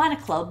 I don't want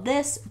to club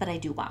this, but I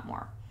do want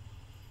more.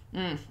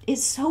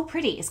 It's so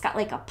pretty. It's got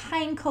like a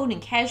pine cone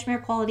and cashmere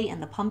quality and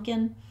the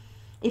pumpkin.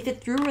 If it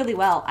threw really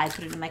well, I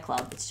put it in my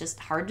club. It's just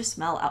hard to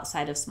smell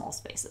outside of small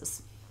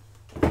spaces.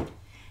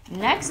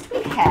 Next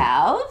we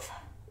have,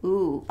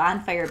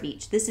 Bonfire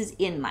Beach. This is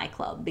in my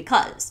club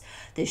because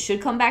this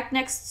should come back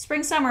next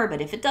spring, summer,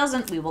 but if it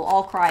doesn't, we will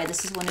all cry.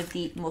 This is one of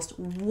the most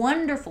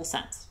wonderful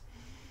scents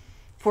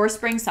for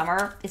spring,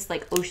 summer. It's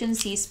like ocean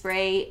sea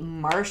spray,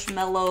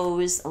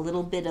 marshmallows, a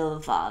little bit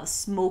of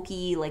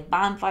smoky, like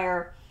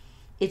bonfire.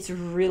 It's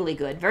really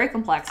good, very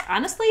complex.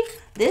 Honestly,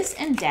 this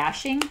and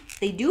Dashing,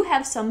 they do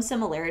have some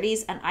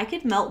similarities, and I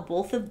could melt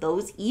both of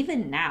those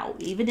even now,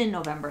 even in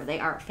November. They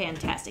are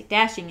fantastic.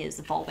 Dashing is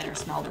the fall winter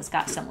smell that's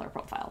got similar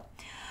profile.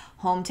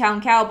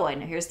 Hometown Cowboy.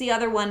 Now here's the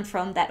other one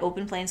from that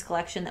Open Plains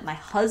collection that my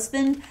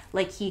husband,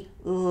 like, he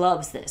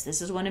loves this.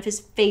 This is one of his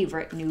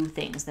favorite new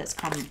things that's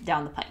come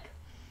down the pike.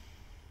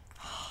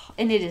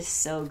 And it is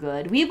so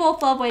good. We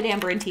both love White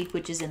Amber Antique,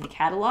 which is in the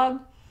catalog.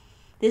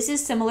 This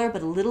is similar,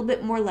 but a little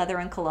bit more leather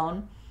and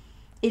cologne.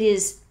 It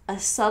is a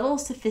subtle,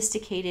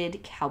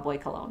 sophisticated cowboy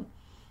cologne.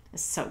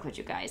 It's so good,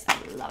 you guys. I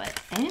love it.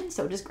 And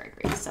so does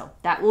Gregory. So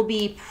that will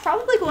be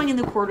probably going in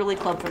the quarterly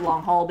club for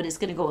long haul, but it's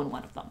going to go in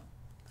one of them.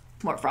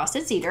 More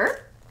Frosted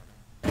Cedar.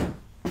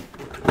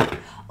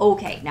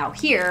 Okay, now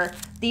here,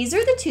 these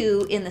are the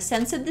two in the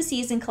Scents of the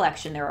Season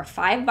collection. There are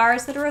 5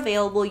 bars that are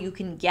available. You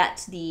can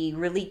get the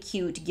really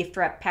cute gift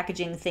wrap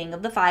packaging thing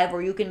of the 5,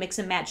 or you can mix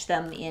and match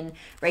them in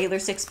regular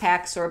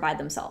 6-packs or by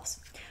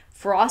themselves.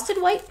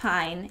 Frosted White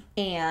Pine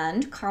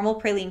and Caramel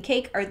Praline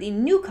Cake are the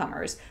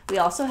newcomers. We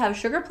also have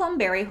Sugar Plum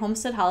Berry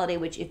Homestead Holiday,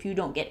 which if you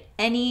don't get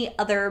any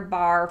other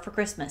bar for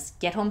Christmas,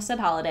 get Homestead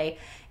Holiday,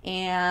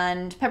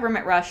 and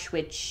Peppermint Rush,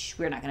 which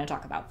we're not going to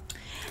talk about.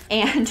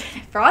 And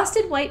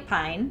Frosted White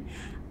Pine,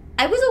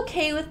 I was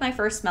okay with my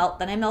first melt,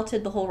 then I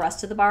melted the whole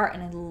rest of the bar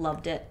and I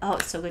loved it. Oh,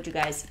 it's so good, you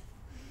guys.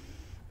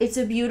 It's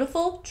a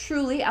beautiful,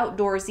 truly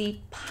outdoorsy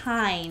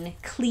pine,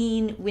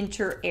 clean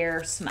winter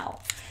air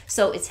smell.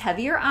 So it's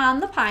heavier on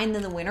the pine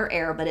than the winter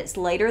air, but it's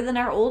lighter than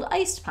our old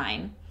iced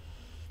pine.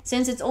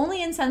 Since it's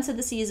only in Scents of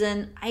the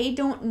Season, I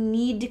don't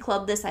need to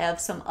club this. I have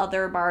some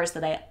other bars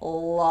that I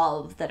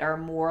love that are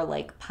more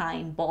like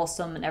pine,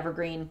 balsam, and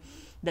evergreen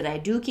that I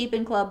do keep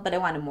in club, but I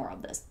wanted more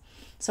of this.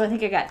 So I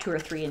think I got 2 or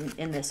 3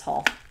 in this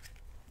haul.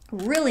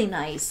 Really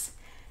nice.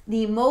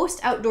 The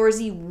most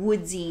outdoorsy,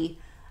 woodsy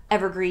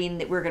evergreen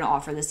that we're going to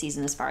offer this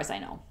season as far as I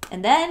know.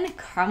 And then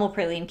Caramel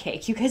Praline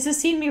Cake. You guys have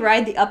seen me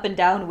ride the up and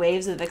down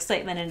waves of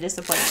excitement and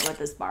disappointment with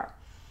this bar.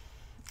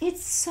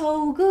 It's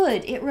so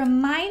good. It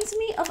reminds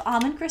me of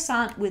Almond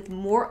Croissant with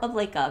more of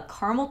like a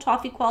caramel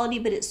toffee quality,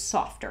 but it's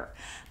softer.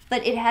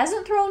 But it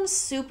hasn't thrown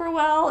super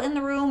well in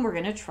the room. We're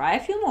going to try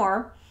a few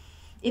more.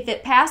 If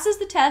it passes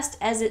the test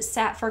as it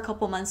sat for a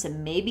couple months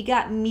and maybe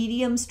got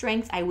medium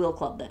strength, I will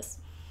club this.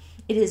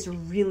 It is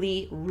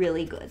really,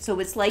 really good. So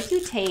it's like you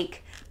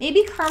take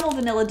maybe Caramel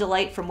Vanilla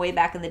Delight from way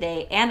back in the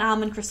day and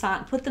Almond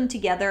Croissant, put them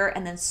together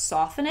and then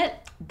soften it.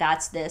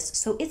 That's this.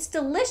 So it's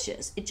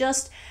delicious. It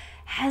just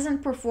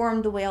hasn't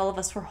performed the way all of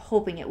us were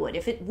hoping it would.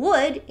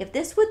 If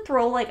this would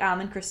throw like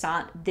Almond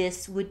Croissant,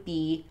 this would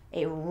be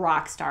a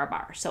rock star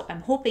bar. So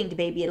I'm hoping to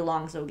baby it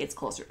along so it gets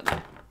closer to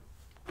that.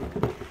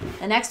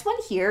 The next one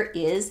here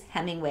is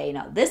Hemingway.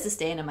 Now this is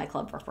staying in my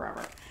club for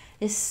forever.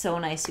 It's so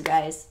nice, you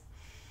guys.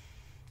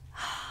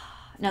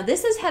 Now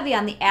this is heavy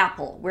on the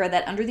apple, where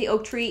that Under the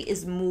Oak Tree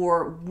is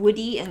more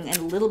woody and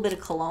a little bit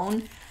of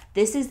cologne.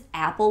 This is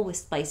apple with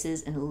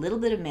spices and a little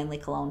bit of manly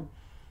cologne.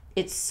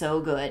 It's so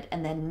good.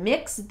 And then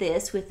mix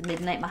this with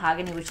Midnight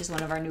Mahogany, which is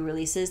one of our new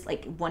releases,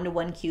 like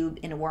 1-to-1 cube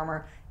in a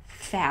warmer.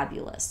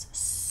 Fabulous.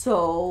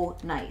 So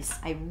nice.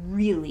 I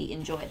really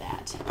enjoy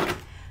that.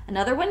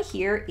 Another one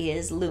here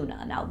is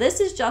Luna. Now this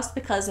is just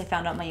because I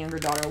found out my younger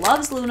daughter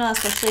loves Luna,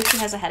 especially if she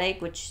has a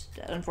headache, which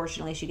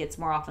unfortunately she gets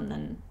more often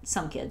than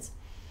some kids.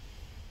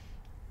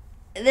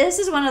 This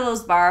is one of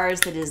those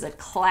bars that is a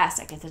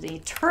classic. It's an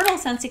eternal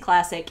Scentsy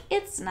classic.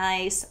 It's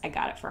nice. I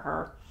got it for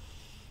her.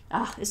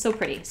 Ah, it's so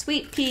pretty.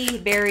 Sweet pea,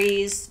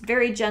 berries,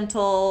 very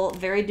gentle,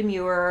 very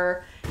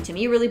demure. To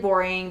me, really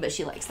boring, but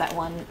she likes that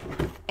one.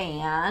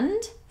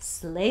 And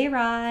Sleigh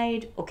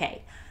Ride.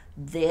 Okay,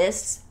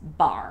 this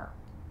bar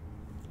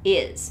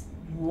is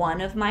one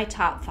of my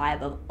top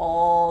 5 of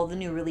all the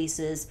new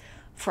releases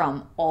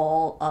from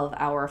all of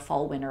our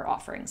fall-winter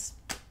offerings.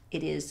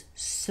 It is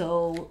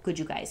so good,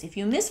 you guys. If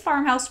you miss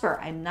Farmhouse Fir,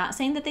 I'm not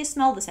saying that they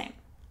smell the same,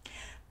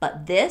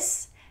 but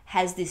this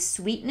has the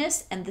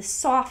sweetness and the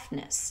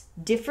softness,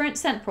 different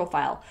scent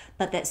profile,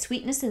 but that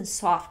sweetness and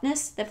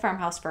softness that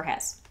Farmhouse Fir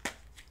has.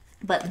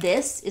 But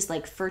this is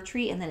like fir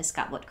tree, and then it's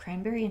got what,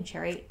 cranberry and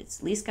cherry. It's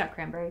at least got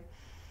cranberry.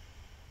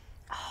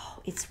 Oh,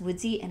 it's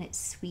woodsy and it's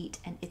sweet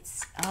and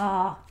it's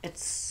so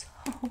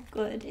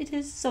good. It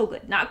is so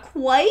good. Not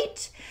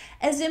quite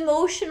as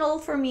emotional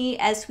for me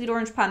as Sweet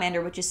Orange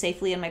Pomander, which is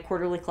safely in my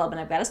quarterly club, and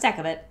I've got a stack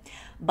of it.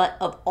 But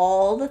of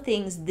all the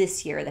things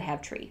this year that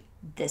have tree,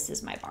 this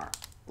is my bar.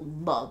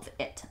 love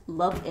it.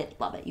 Love it,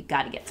 love it. You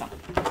got to get some.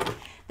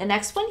 The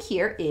next one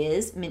here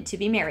is Mint to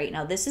be Merry.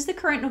 Now, this is the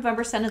current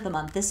November scent of the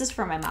month. This is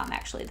for my mom,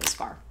 actually, this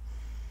bar.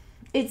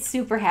 It's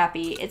super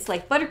happy. It's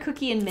like butter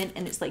cookie and mint,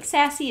 and it's like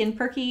sassy and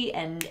perky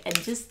and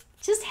just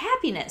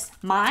happiness.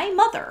 My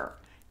mother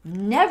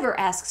never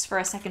asks for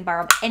a second bar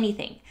of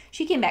anything.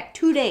 She came back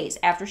 2 days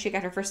after she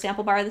got her first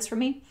sample bar of this from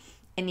me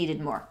and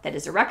needed more. That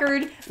is a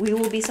record. We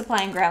will be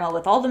supplying Grandma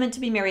with all the Mint to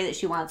be Merry that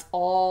she wants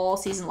all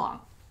season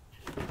long.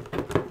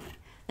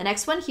 The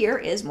next one here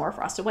is more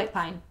Frosted White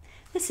Pine.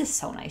 This is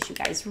so nice, you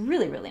guys.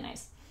 Really, really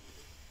nice.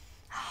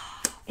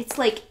 It's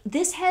like,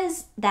 this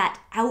has that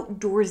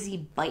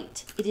outdoorsy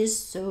bite. It is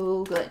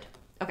so good.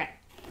 Okay,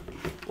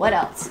 what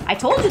else? I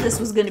told you this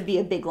was going to be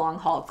a big long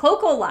haul.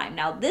 Cocoa Lime.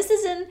 Now, this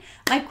is in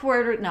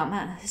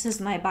my this is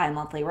my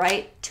bi-monthly,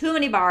 right? Too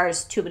many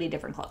bars, too many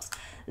different clubs.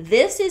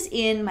 This is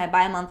in my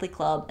bi-monthly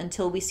club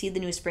until we see the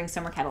new spring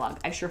summer catalog.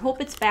 I sure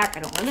hope it's back.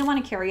 I don't really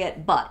want to carry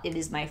it, but it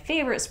is my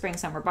favorite spring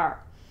summer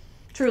bar.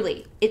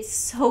 Truly, it's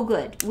so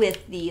good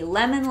with the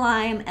lemon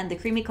lime and the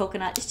creamy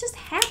coconut. It's just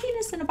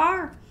happiness in a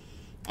bar.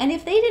 And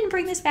if they didn't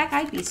bring this back,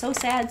 I'd be so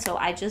sad, so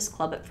I just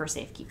club it for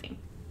safekeeping.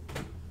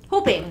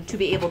 Hoping to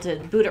be able to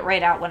boot it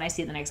right out when I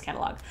see the next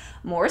catalog.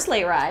 More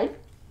Sleigh Ride.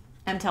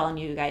 I'm telling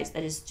you guys,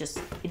 that is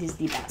just, it is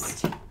the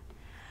best.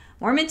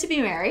 More Mint to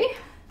be Merry.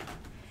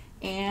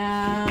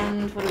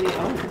 And what do we,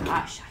 oh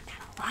gosh, I've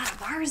got a lot of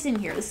bars in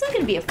here. This is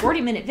going to be a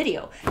 40-minute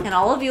video. And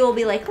all of you will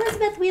be like,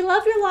 Elizabeth, we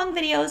love your long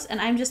videos.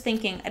 And I'm just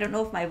thinking, I don't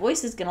know if my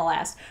voice is going to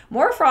last.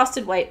 More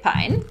Frosted White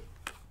Pine.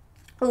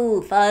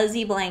 Ooh,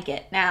 Fuzzy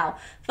Blanket. Now,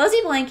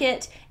 Fuzzy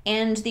Blanket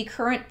and the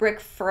current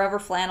Brick Forever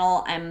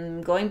Flannel,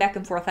 I'm going back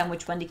and forth on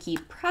which one to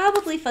keep.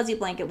 Probably Fuzzy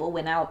Blanket will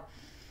win out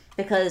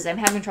because I'm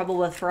having trouble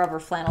with Forever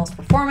Flannel's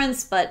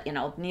performance, but, you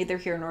know, neither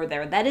here nor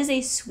there. That is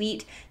a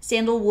sweet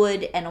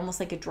sandalwood and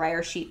almost like a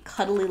dryer sheet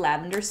cuddly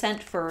lavender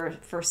scent for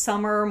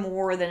summer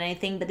more than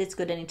anything, but it's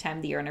good any time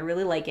of the year, and I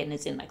really like it, and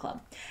it's in my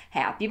club.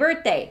 Happy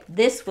Birthday.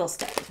 This will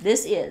stay.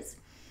 This is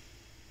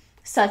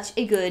such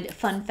a good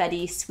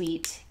funfetti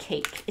sweet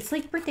cake. It's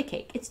like birthday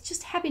cake. It's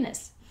just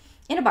happiness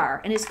in a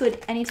bar, and it's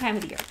good any time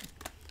of the year.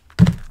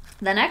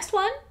 The next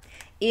one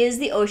is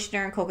the Ocean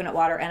Air and Coconut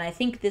Water, and I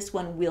think this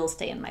one will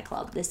stay in my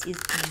club. This is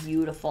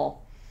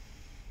beautiful.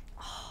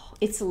 Oh,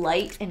 it's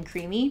light and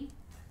creamy,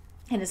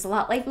 and it's a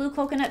lot like Blue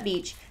Coconut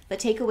Beach, but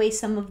take away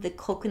some of the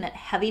coconut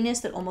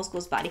heaviness that almost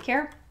goes body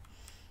care.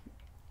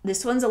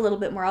 This one's a little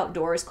bit more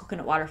outdoors,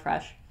 coconut water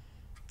fresh.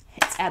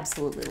 It's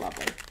absolutely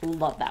lovely.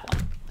 Love that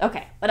one.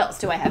 Okay, what else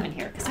do I have in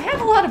here? Because I have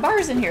a lot of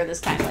bars in here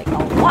this time, like a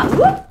lot.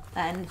 Whoop!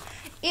 And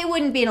it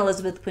wouldn't be an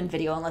Elizabeth Quinn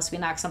video unless we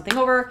knock something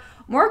over.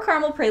 More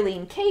Caramel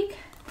Praline Cake.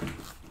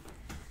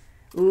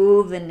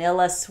 Ooh,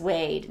 Vanilla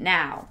Suede.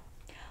 Now,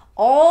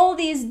 all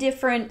these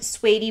different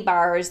suede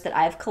bars that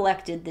I've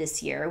collected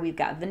this year. We've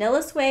got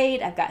Vanilla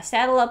Suede. I've got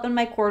Saddle Up in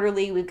my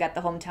quarterly. We've got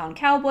the Hometown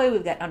Cowboy.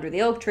 We've got Under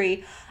the Oak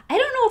Tree. I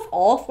don't know if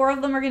all 4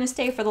 of them are going to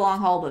stay for the long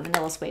haul, but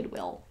Vanilla Suede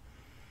will.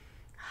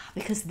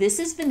 Because this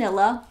is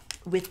vanilla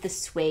with the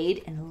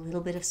suede and a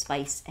little bit of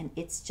spice, and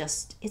it's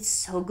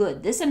so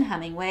good. This and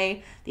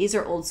Hemingway, these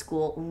are old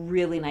school,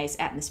 really nice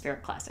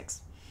atmospheric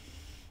classics.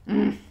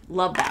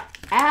 Love that.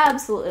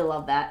 Absolutely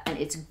love that. And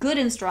it's good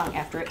and strong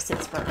after it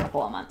sits for a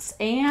couple of months.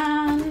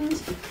 And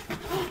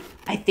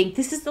I think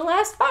this is the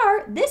last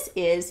bar. This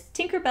is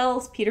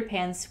Tinkerbell's Peter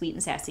Pan Sweet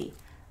and Sassy.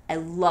 I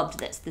loved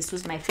this. This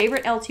was my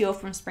favorite LTO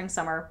from spring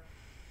summer.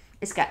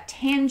 It's got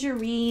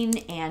tangerine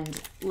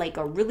and like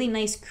a really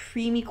nice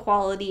creamy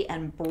quality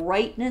and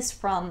brightness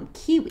from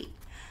kiwi.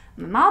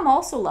 My mom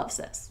also loves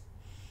this.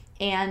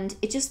 And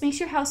it just makes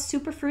your house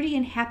super fruity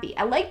and happy.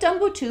 I like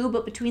Dumbo too,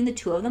 but between the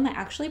 2 of them, I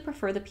actually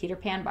prefer the Peter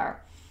Pan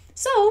bar.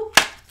 So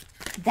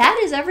that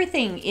is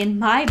everything in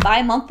my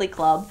bi-monthly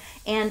club,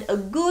 and a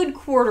good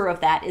quarter of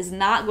that is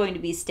not going to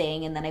be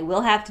staying, and then I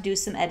will have to do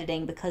some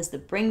editing because the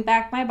Bring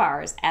Back My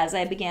Bars, as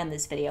I began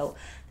this video,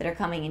 that are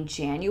coming in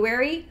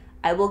January,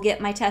 I will get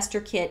my tester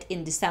kit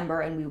in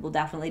December, and we will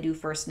definitely do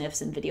first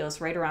sniffs and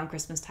videos right around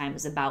Christmas time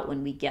is about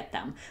when we get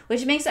them,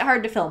 which makes it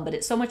hard to film, but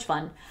it's so much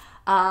fun.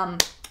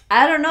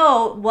 I don't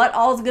know what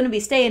all is going to be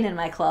staying in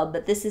my club,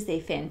 but this is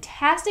a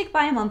fantastic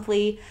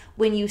bi-monthly.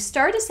 When you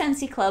start a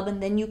Scentsy club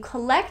and then you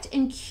collect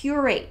and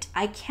curate,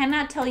 I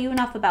cannot tell you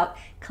enough about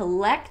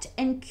collect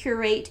and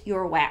curate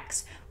your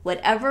wax.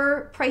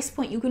 Whatever price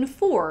point you can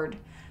afford,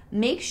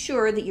 make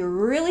sure that you're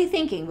really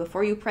thinking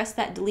before you press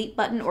that delete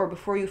button or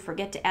before you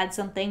forget to add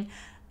something.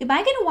 Am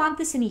I going to want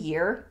this in a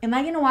year? Am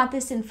I going to want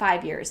this in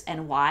 5 years?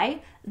 And why?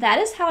 That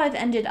is how I've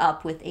ended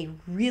up with a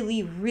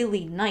really,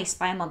 really nice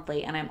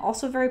bi-monthly. And I'm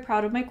also very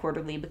proud of my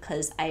quarterly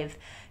because I've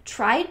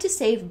tried to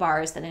save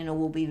bars that I know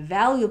will be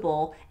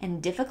valuable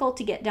and difficult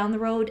to get down the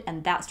road.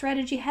 And that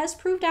strategy has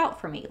proved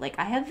out for me. Like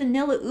I have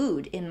Vanilla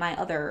Oud in my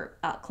other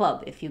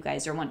club, if you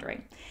guys are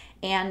wondering.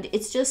 And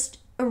it's just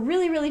a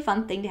really, really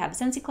fun thing to have a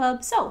Scentsy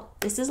club. So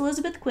this is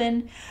Elizabeth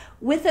Quinn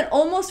with an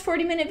almost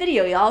 40-minute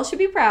video. Y'all should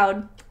be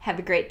proud. Have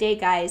a great day,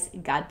 guys.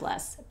 God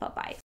bless.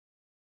 Bye-bye.